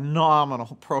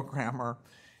phenomenal programmer,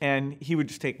 and he would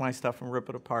just take my stuff and rip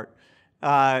it apart,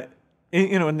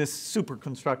 in this super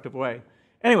constructive way.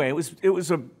 Anyway, it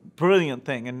was a brilliant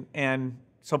thing, and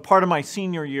so part of my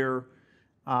senior year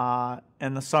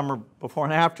and the summer before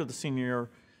and after the senior year,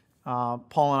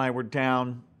 Paul and I were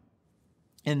down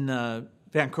in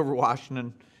Vancouver,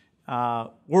 Washington,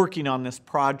 working on this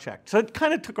project. So it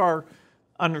kind of took our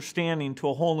understanding to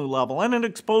a whole new level, and it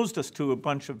exposed us to a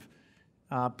bunch of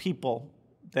people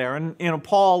there. And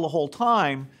Paul the whole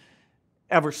time,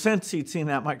 ever since he'd seen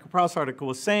that microprocessor article,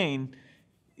 was saying,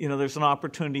 there's an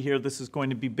opportunity here. This is going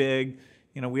to be big.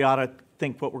 We ought to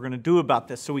think what we're going to do about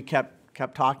this. So we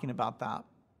kept talking about that.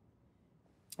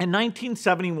 In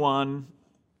 1971,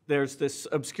 there's this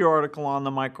obscure article on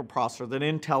the microprocessor that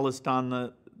Intel has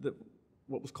done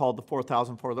what was called the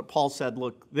 4004. That Paul said,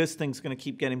 look, this thing's going to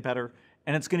keep getting better.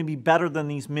 And it's going to be better than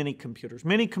these mini computers.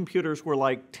 Mini computers were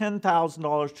like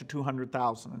 $10,000 to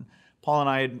 $200,000. And Paul and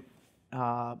I had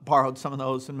borrowed some of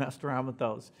those and messed around with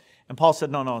those. And Paul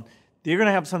said, no, you're going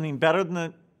to have something better than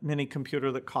the mini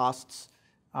computer that costs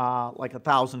like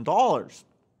 $1,000.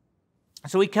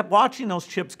 So we kept watching those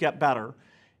chips get better.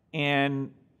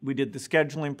 And we did the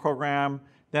scheduling program.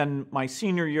 Then my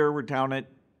senior year, we're down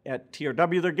at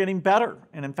TRW. They're getting better.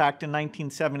 And in fact, in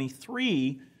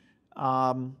 1973,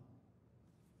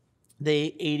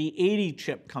 the 8080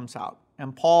 chip comes out.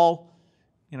 And Paul,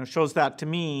 shows that to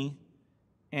me,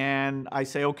 and I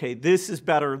say, okay, this is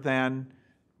better than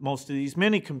most of these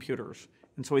mini computers.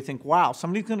 And so we think, wow,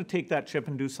 somebody's going to take that chip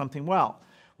and do something well.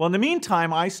 Well, in the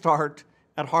meantime, I start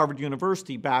at Harvard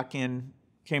University back in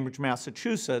Cambridge,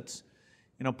 Massachusetts.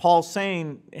 Paul's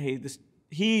saying, hey,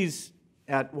 he's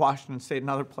at Washington State,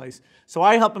 another place. So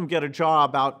I help him get a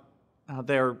job out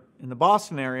there in the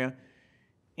Boston area.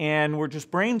 And we're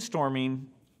just brainstorming,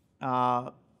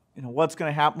 what's going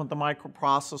to happen with the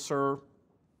microprocessor.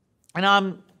 And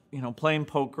I'm, playing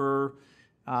poker,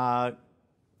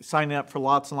 signing up for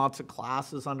lots and lots of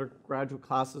classes, undergraduate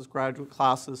classes, graduate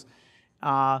classes.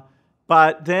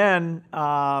 But then,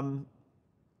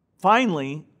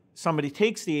 finally, somebody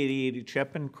takes the 8080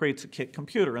 chip and creates a kit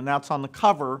computer, and that's on the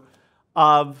cover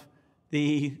of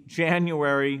the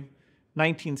January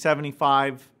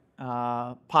 1975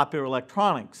 Popular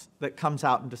Electronics that comes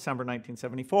out in December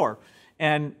 1974.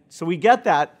 And so we get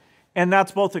that, and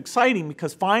that's both exciting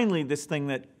because finally this thing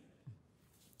that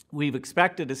we've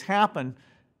expected has happened,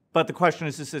 but the question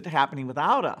is it happening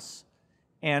without us?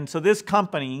 And so this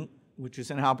company, which is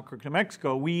in Albuquerque, New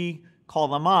Mexico, we call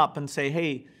them up and say,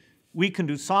 hey, we can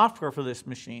do software for this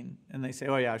machine. And they say,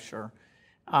 oh yeah, sure.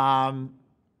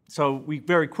 So we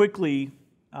very quickly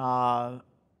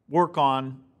work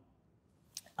on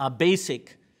a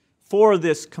BASIC for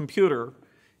this computer,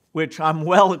 which I'm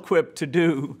well equipped to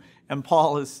do. And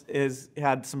Paul has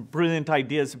had some brilliant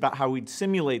ideas about how we'd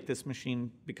simulate this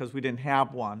machine because we didn't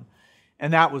have one.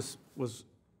 And that was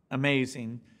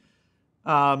amazing.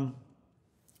 So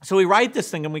we write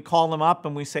this thing and we call them up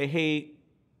and we say, hey,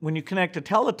 when you connect a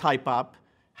teletype up,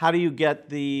 how do you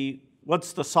get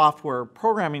what's the software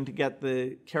programming to get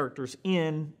the characters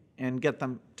in and get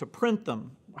them to print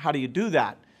them? How do you do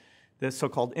that? The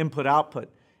so-called input-output.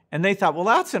 And they thought, well,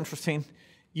 that's interesting.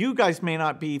 You guys may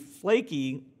not be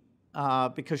flaky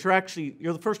because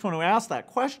you're the first one who asked that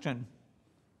question,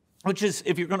 which is,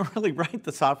 if you're going to really write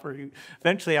the software, you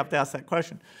eventually have to ask that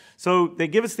question. So they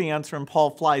give us the answer, and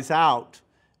Paul flies out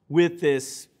with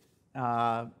this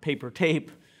paper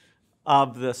tape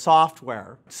of the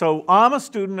software. So I'm a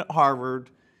student at Harvard.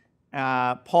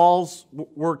 Paul's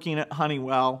working at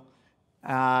Honeywell.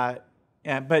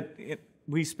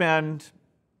 We spend,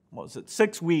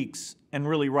 6 weeks and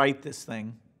really write this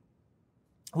thing,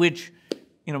 which,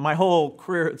 my whole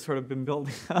career has sort of been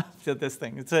building up to this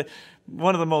thing. It's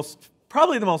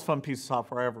probably the most fun piece of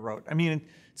software I ever wrote. I mean,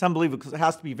 it's unbelievable because it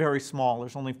has to be very small.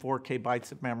 There's only 4K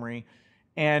bytes of memory.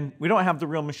 And we don't have the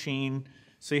real machine,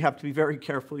 so you have to be very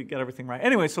careful you get everything right.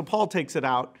 Anyway, so Paul takes it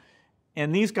out,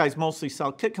 and these guys mostly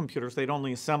sell kit computers. They'd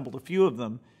only assembled a few of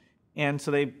them, and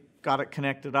so they got it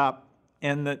connected up,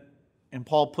 and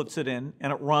Paul puts it in,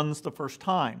 and it runs the first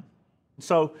time.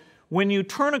 So when you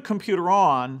turn a computer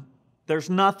on, there's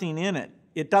nothing in it.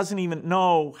 It doesn't even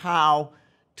know how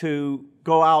to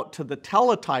go out to the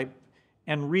teletype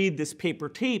and read this paper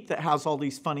tape that has all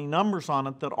these funny numbers on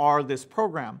it that are this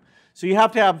program. So you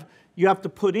have to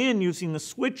put in, using the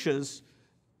switches,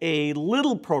 a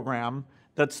little program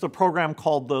that's the program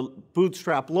called the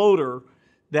bootstrap loader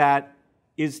that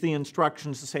is the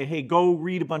instructions to say, hey, go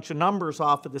read a bunch of numbers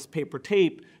off of this paper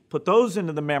tape, put those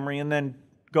into the memory, and then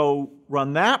go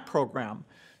run that program.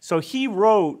 So he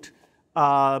wrote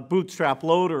bootstrap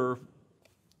loader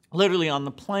literally on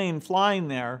the plane flying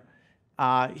there.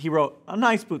 He wrote a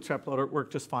nice bootstrap loader. It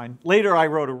worked just fine. Later, I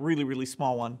wrote a really, really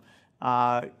small one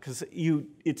because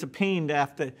it's a pain to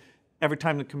have to, every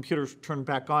time the computer's turned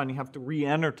back on, you have to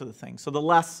re-enter to the thing. So the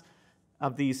less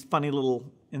of these funny little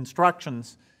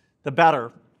instructions, the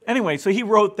better. Anyway, so he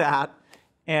wrote that,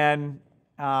 and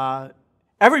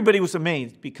everybody was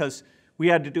amazed because we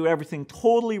had to do everything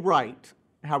totally right,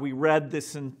 how we read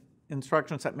this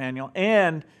instruction set manual,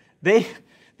 and they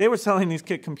were selling these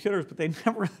kit computers, but they'd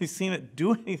never really seen it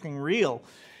do anything real.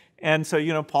 And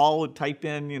so, Paul would type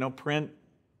in, print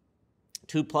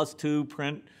 2 + 2,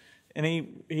 print, and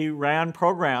he ran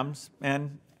programs,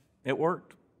 and it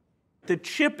worked. The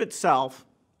chip itself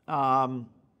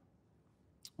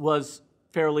was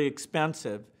fairly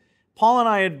expensive. Paul and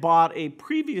I had bought a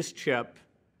previous chip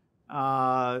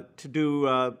to do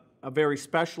a very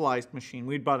specialized machine.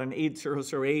 We'd bought an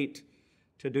 8008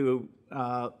 to do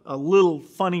a little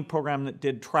funny program that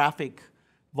did traffic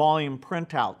volume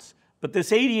printouts. But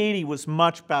this 8080 was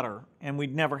much better, and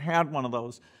we'd never had one of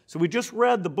those. So we just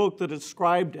read the book that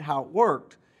described how it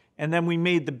worked, and then we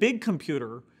made the big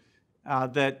computer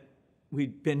that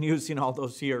we'd been using all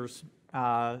those years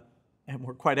and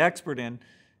we're quite expert in.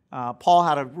 Paul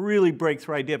had a really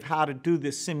breakthrough idea of how to do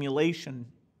this simulation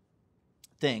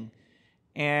thing.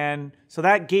 And so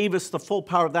that gave us the full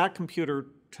power of that computer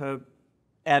to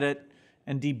edit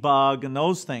and debug and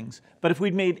those things. But if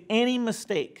we'd made any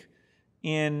mistake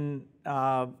in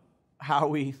how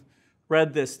we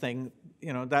read this thing,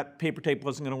 that paper tape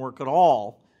wasn't going to work at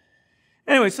all.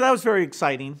 Anyway, so that was very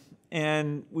exciting.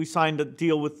 And we signed a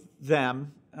deal with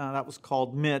them. That was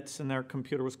called MITS, and their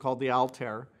computer was called the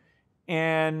Altair.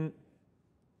 And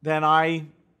then I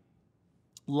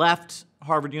left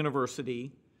Harvard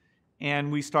University,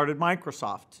 and we started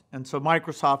Microsoft. And so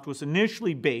Microsoft was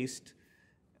initially based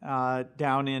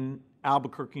down in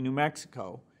Albuquerque, New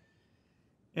Mexico.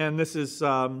 And this is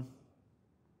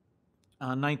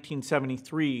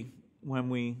 1973 when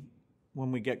we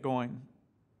get going.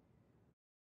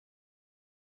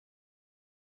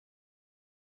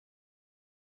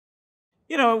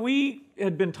 We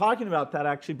had been talking about that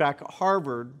actually back at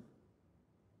Harvard,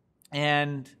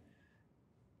 and,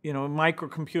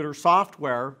 microcomputer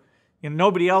software,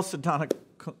 nobody else had done a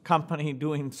company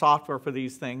doing software for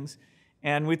these things,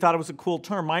 and we thought it was a cool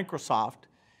term, Microsoft.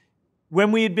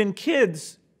 When we had been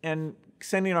kids and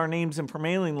sending our names in for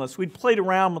mailing lists, we'd played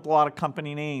around with a lot of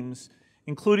company names,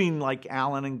 including like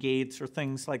Allen and Gates or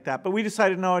things like that. But we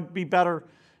decided, no, it'd be better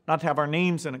not to have our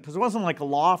names in it, because it wasn't like a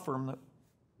law firm that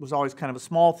was always kind of a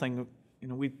small thing.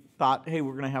 We thought, hey,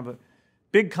 we're going to have a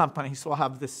big company, so we'll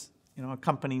have this, a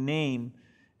company name.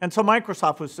 And so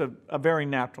Microsoft was a very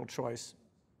natural choice.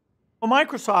 Well,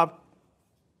 Microsoft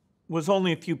was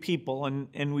only a few people,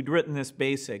 and we'd written this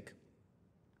BASIC.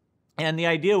 And the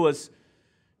idea was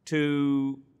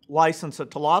to license it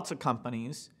to lots of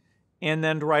companies and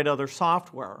then to write other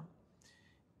software.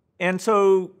 And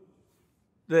so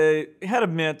the head of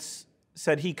MITS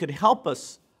said he could help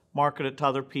us market it to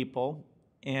other people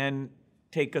and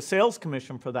take a sales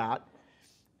commission for that.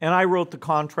 And I wrote the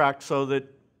contract so that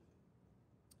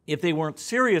if they weren't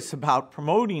serious about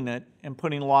promoting it and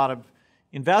putting a lot of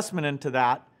investment into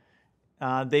that,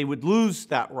 they would lose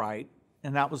that right.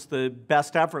 And that was the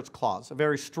best efforts clause, a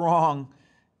very strong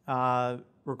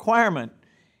requirement.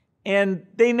 And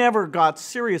they never got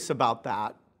serious about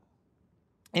that.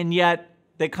 And yet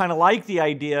they kind of liked the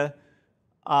idea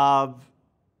of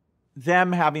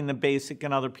them having the BASIC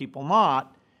and other people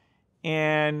not.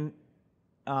 And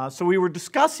so we were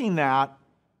discussing that,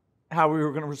 how we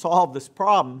were going to resolve this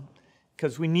problem,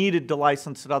 because we needed to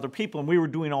license it to other people, and we were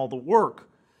doing all the work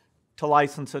to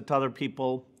license it to other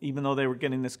people, even though they were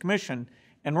getting this commission.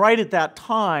 And right at that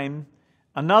time,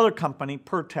 another company,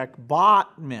 Pertec,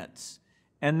 bought MITS.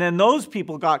 And then those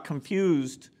people got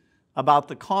confused about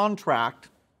the contract,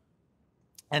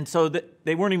 and so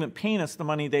they weren't even paying us the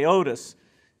money they owed us.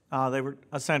 They were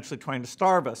essentially trying to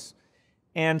starve us.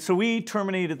 And so we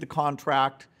terminated the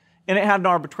contract, and it had an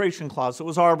arbitration clause. It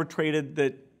was arbitrated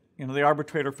that, the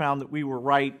arbitrator found that we were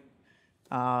right.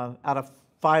 Out of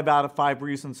 5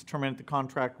 reasons to terminate the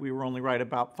contract, we were only right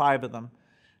about 5 of them.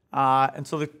 And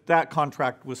so that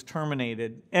contract was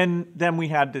terminated. And then we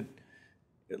had to,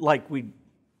 like we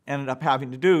ended up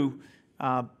having to do,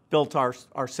 built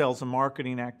our sales and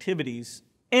marketing activities.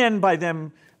 And by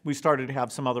then, we started to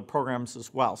have some other programs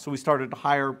as well. So we started to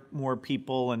hire more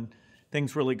people, and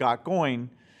things really got going.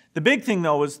 The big thing,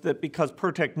 though, was that because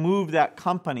Pertec moved that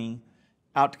company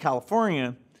out to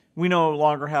California, we no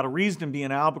longer had a reason to be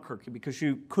in Albuquerque, because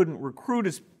you couldn't recruit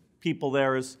as people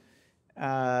there as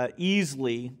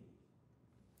easily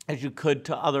as you could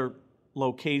to other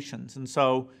locations. And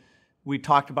so we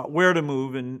talked about where to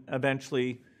move, and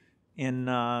eventually in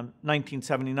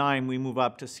 1979, we moved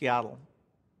up to Seattle.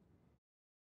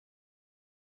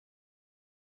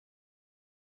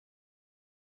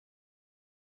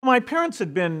 My parents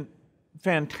had been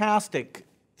fantastic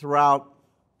throughout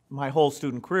my whole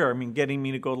student career. I mean, getting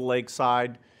me to go to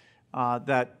Lakeside,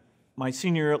 that my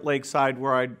senior year at Lakeside,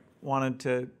 where I wanted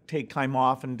to take time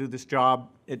off and do this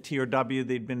job at TRW,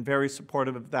 they'd been very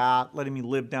supportive of that, letting me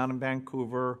live down in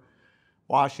Vancouver,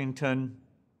 Washington.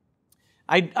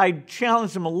 I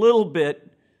challenged them a little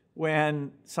bit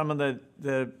when some of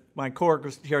my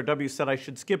coworkers at TRW said I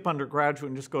should skip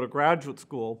undergraduate and just go to graduate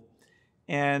school.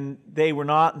 And they were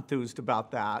not enthused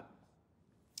about that.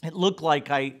 It looked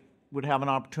like I would have an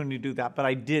opportunity to do that, but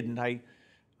I didn't.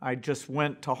 I just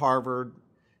went to Harvard.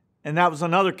 And that was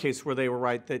another case where they were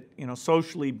right, that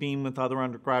socially being with other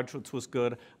undergraduates was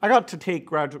good. I got to take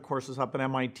graduate courses up at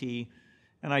MIT,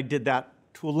 and I did that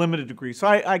to a limited degree. So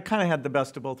I kind of had the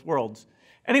best of both worlds.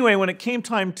 Anyway, when it came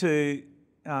time to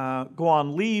go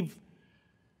on leave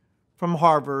from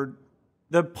Harvard,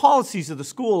 the policies of the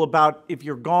school about if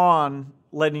you're gone,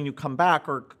 letting you come back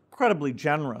are incredibly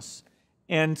generous.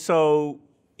 And so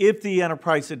if the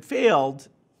enterprise had failed,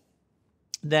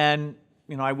 then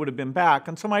I would have been back.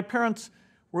 And so my parents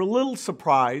were a little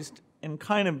surprised and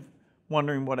kind of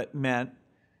wondering what it meant,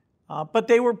 but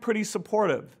they were pretty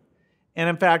supportive. And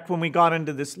in fact, when we got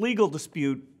into this legal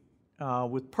dispute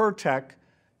with Pertec,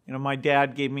 my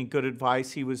dad gave me good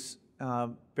advice. He was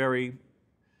very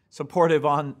supportive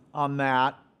on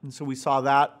that, and so we saw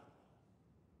that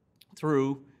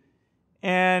through.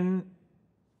 And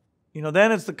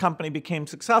then as the company became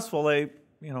successful,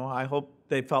 I hope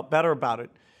they felt better about it.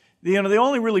 The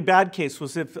only really bad case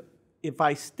was if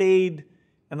I stayed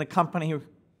and the company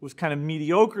was kind of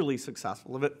mediocrely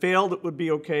successful. If it failed, it would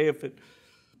be okay. If it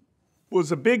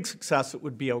was a big success, it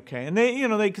would be okay. And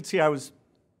they could see I was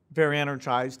very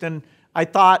energized. And I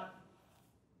thought,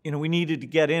 we needed to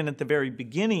get in at the very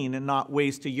beginning and not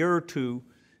waste a year or two,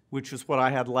 which is what I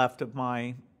had left of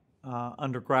my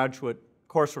undergraduate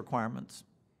course requirements.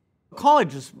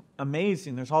 College is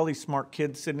amazing. There's all these smart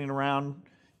kids sitting around.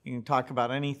 You can talk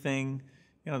about anything.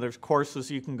 There's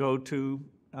courses you can go to.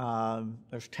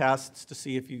 There's tests to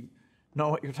see if you know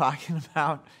what you're talking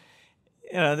about.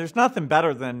 There's nothing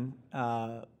better than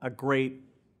a great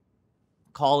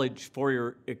college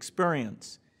four-year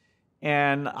experience.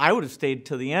 And I would have stayed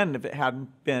to the end if it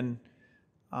hadn't been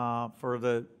for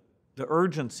the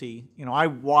urgency. I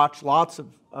watch lots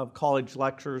of college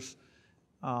lectures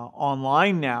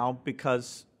online now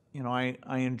because I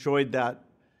enjoyed that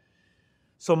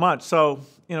so much. So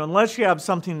unless you have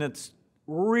something that's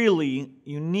really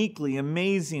uniquely,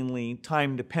 amazingly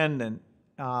time dependent,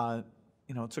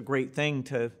 it's a great thing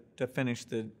to finish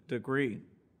the degree.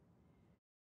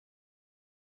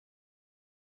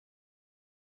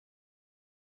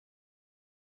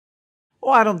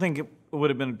 Well, I don't think it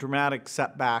would have been a dramatic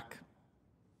setback.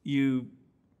 We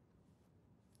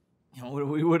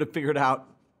would have figured out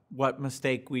what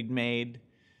mistake we'd made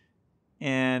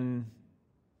and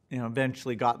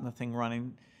eventually gotten the thing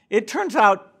running. It turns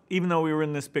out, even though we were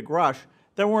in this big rush,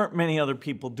 there weren't many other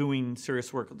people doing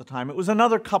serious work at the time. It was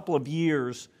another couple of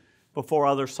years before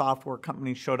other software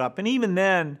companies showed up. And even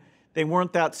then, they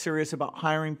weren't that serious about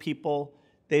hiring people.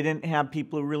 They didn't have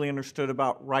people who really understood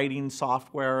about writing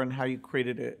software and how you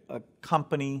created a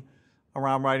company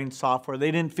around writing software.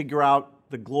 They didn't figure out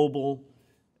the global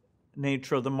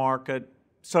nature of the market.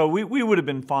 So we would have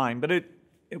been fine. But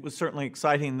it was certainly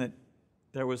exciting that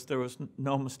there was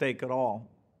no mistake at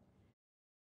all.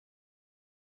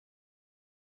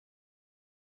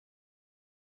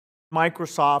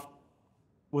 Microsoft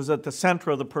was at the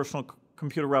center of the personal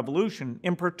computer revolution,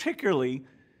 in particular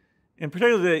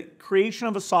the creation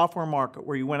of a software market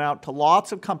where you went out to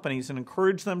lots of companies and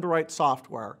encouraged them to write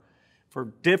software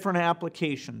for different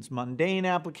applications, mundane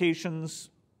applications,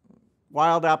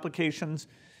 wild applications.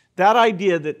 That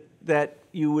idea that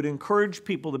you would encourage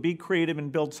people to be creative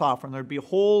and build software, and there'd be a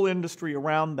whole industry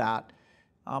around that.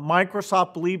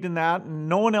 Microsoft believed in that, and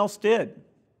no one else did.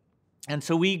 And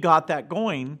so we got that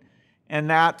going, and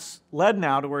that's led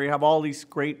now to where you have all these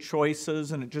great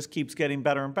choices, and it just keeps getting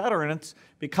better and better. And it's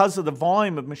because of the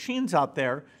volume of machines out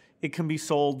there, it can be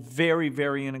sold very,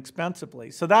 very inexpensively.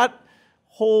 So that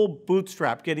whole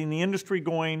bootstrap, getting the industry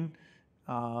going,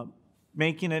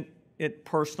 making it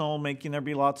personal, making there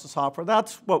be lots of software,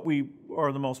 that's what we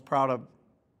are the most proud of.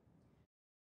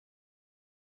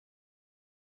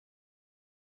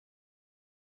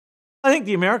 I think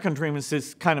the American dream is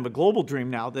this kind of a global dream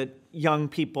now, that young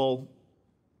people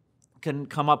can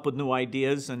come up with new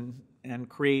ideas and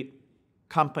create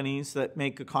companies that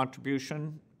make a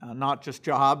contribution, not just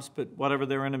jobs, but whatever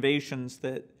their innovations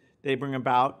that they bring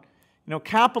about.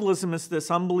 Capitalism is this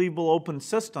unbelievable open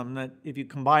system that if you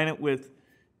combine it with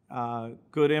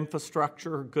good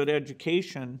infrastructure, good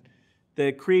education,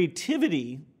 the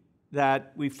creativity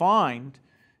that we find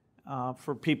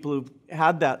for people who've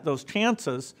had those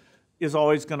chances is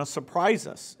always going to surprise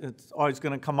us. It's always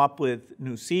going to come up with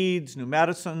new seeds, new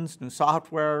medicines, new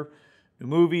software, new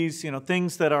movies,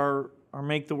 things that are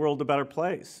make the world a better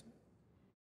place.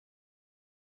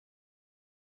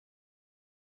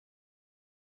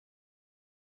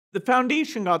 The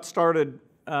foundation got started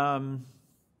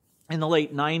in the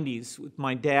late 90s with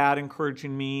my dad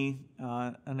encouraging me,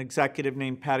 an executive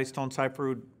named Patty Stone-Cipher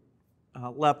who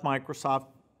left Microsoft,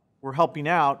 were helping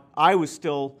out. I was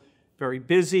still very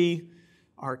busy.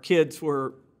 Our kids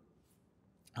were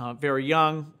very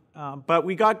young, but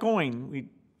we got going. We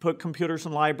put computers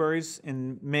in libraries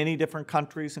in many different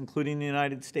countries, including the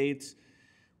United States.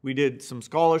 We did some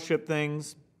scholarship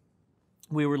things.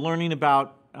 We were learning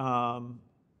about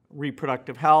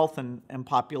reproductive health and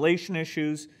population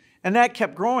issues, and that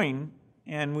kept growing,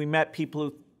 and we met people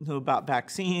who knew about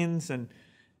vaccines, and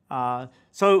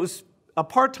so it was a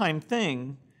part-time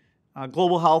thing.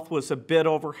 Global health was a bit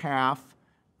over half.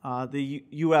 The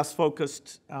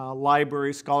U.S.-focused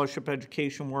library scholarship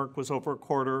education work was over a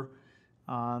quarter.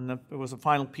 And there was a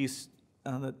final piece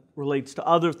that relates to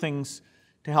other things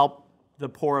to help the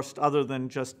poorest other than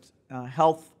just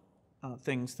health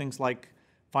things like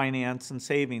finance and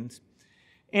savings.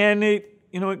 And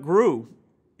it grew.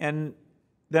 And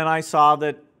then I saw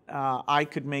that I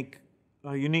could make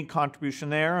a unique contribution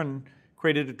there and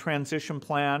created a transition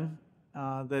plan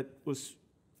that was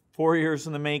 4 years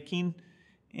in the making.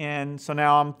 And so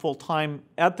now I'm full-time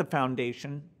at the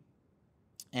foundation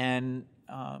and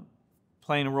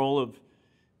playing a role of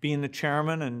being the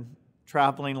chairman and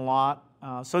traveling a lot.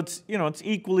 So it's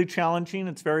equally challenging.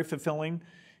 It's very fulfilling.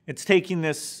 It's taking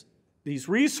these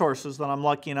resources that I'm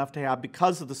lucky enough to have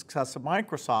because of the success of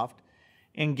Microsoft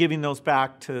and giving those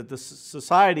back to the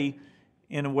society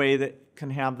in a way that can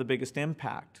have the biggest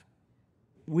impact.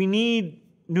 We need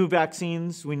new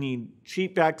vaccines. We need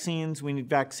cheap vaccines. We need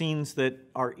vaccines that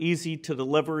are easy to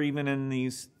deliver even in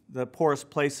the poorest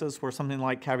places where something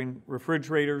like having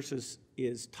refrigerators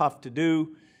is tough to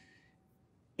do.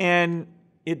 And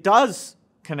it does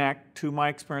connect to my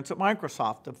experience at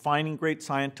Microsoft of finding great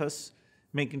scientists,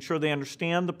 making sure they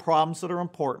understand the problems that are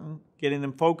important, getting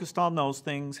them focused on those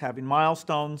things, having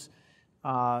milestones,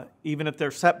 even if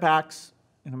there's setbacks,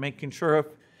 making sure if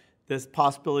there's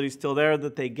possibility still there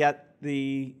that they get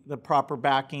the proper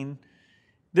backing.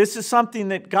 This is something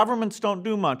that governments don't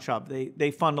do much of.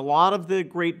 They fund a lot of the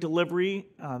great delivery.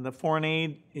 The foreign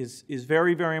aid is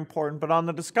very, very important. But on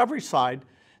the discovery side,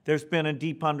 there's been a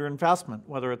deep underinvestment,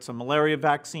 whether it's a malaria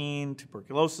vaccine,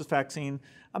 tuberculosis vaccine,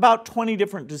 about 20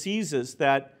 different diseases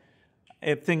that,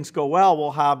 if things go well,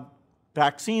 we'll have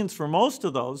vaccines for most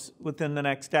of those within the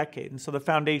next decade. And so the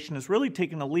foundation has really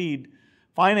taken a lead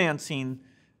financing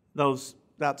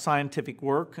that scientific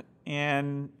work.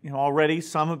 And already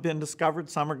some have been discovered,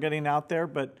 some are getting out there,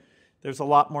 but there's a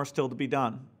lot more still to be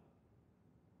done.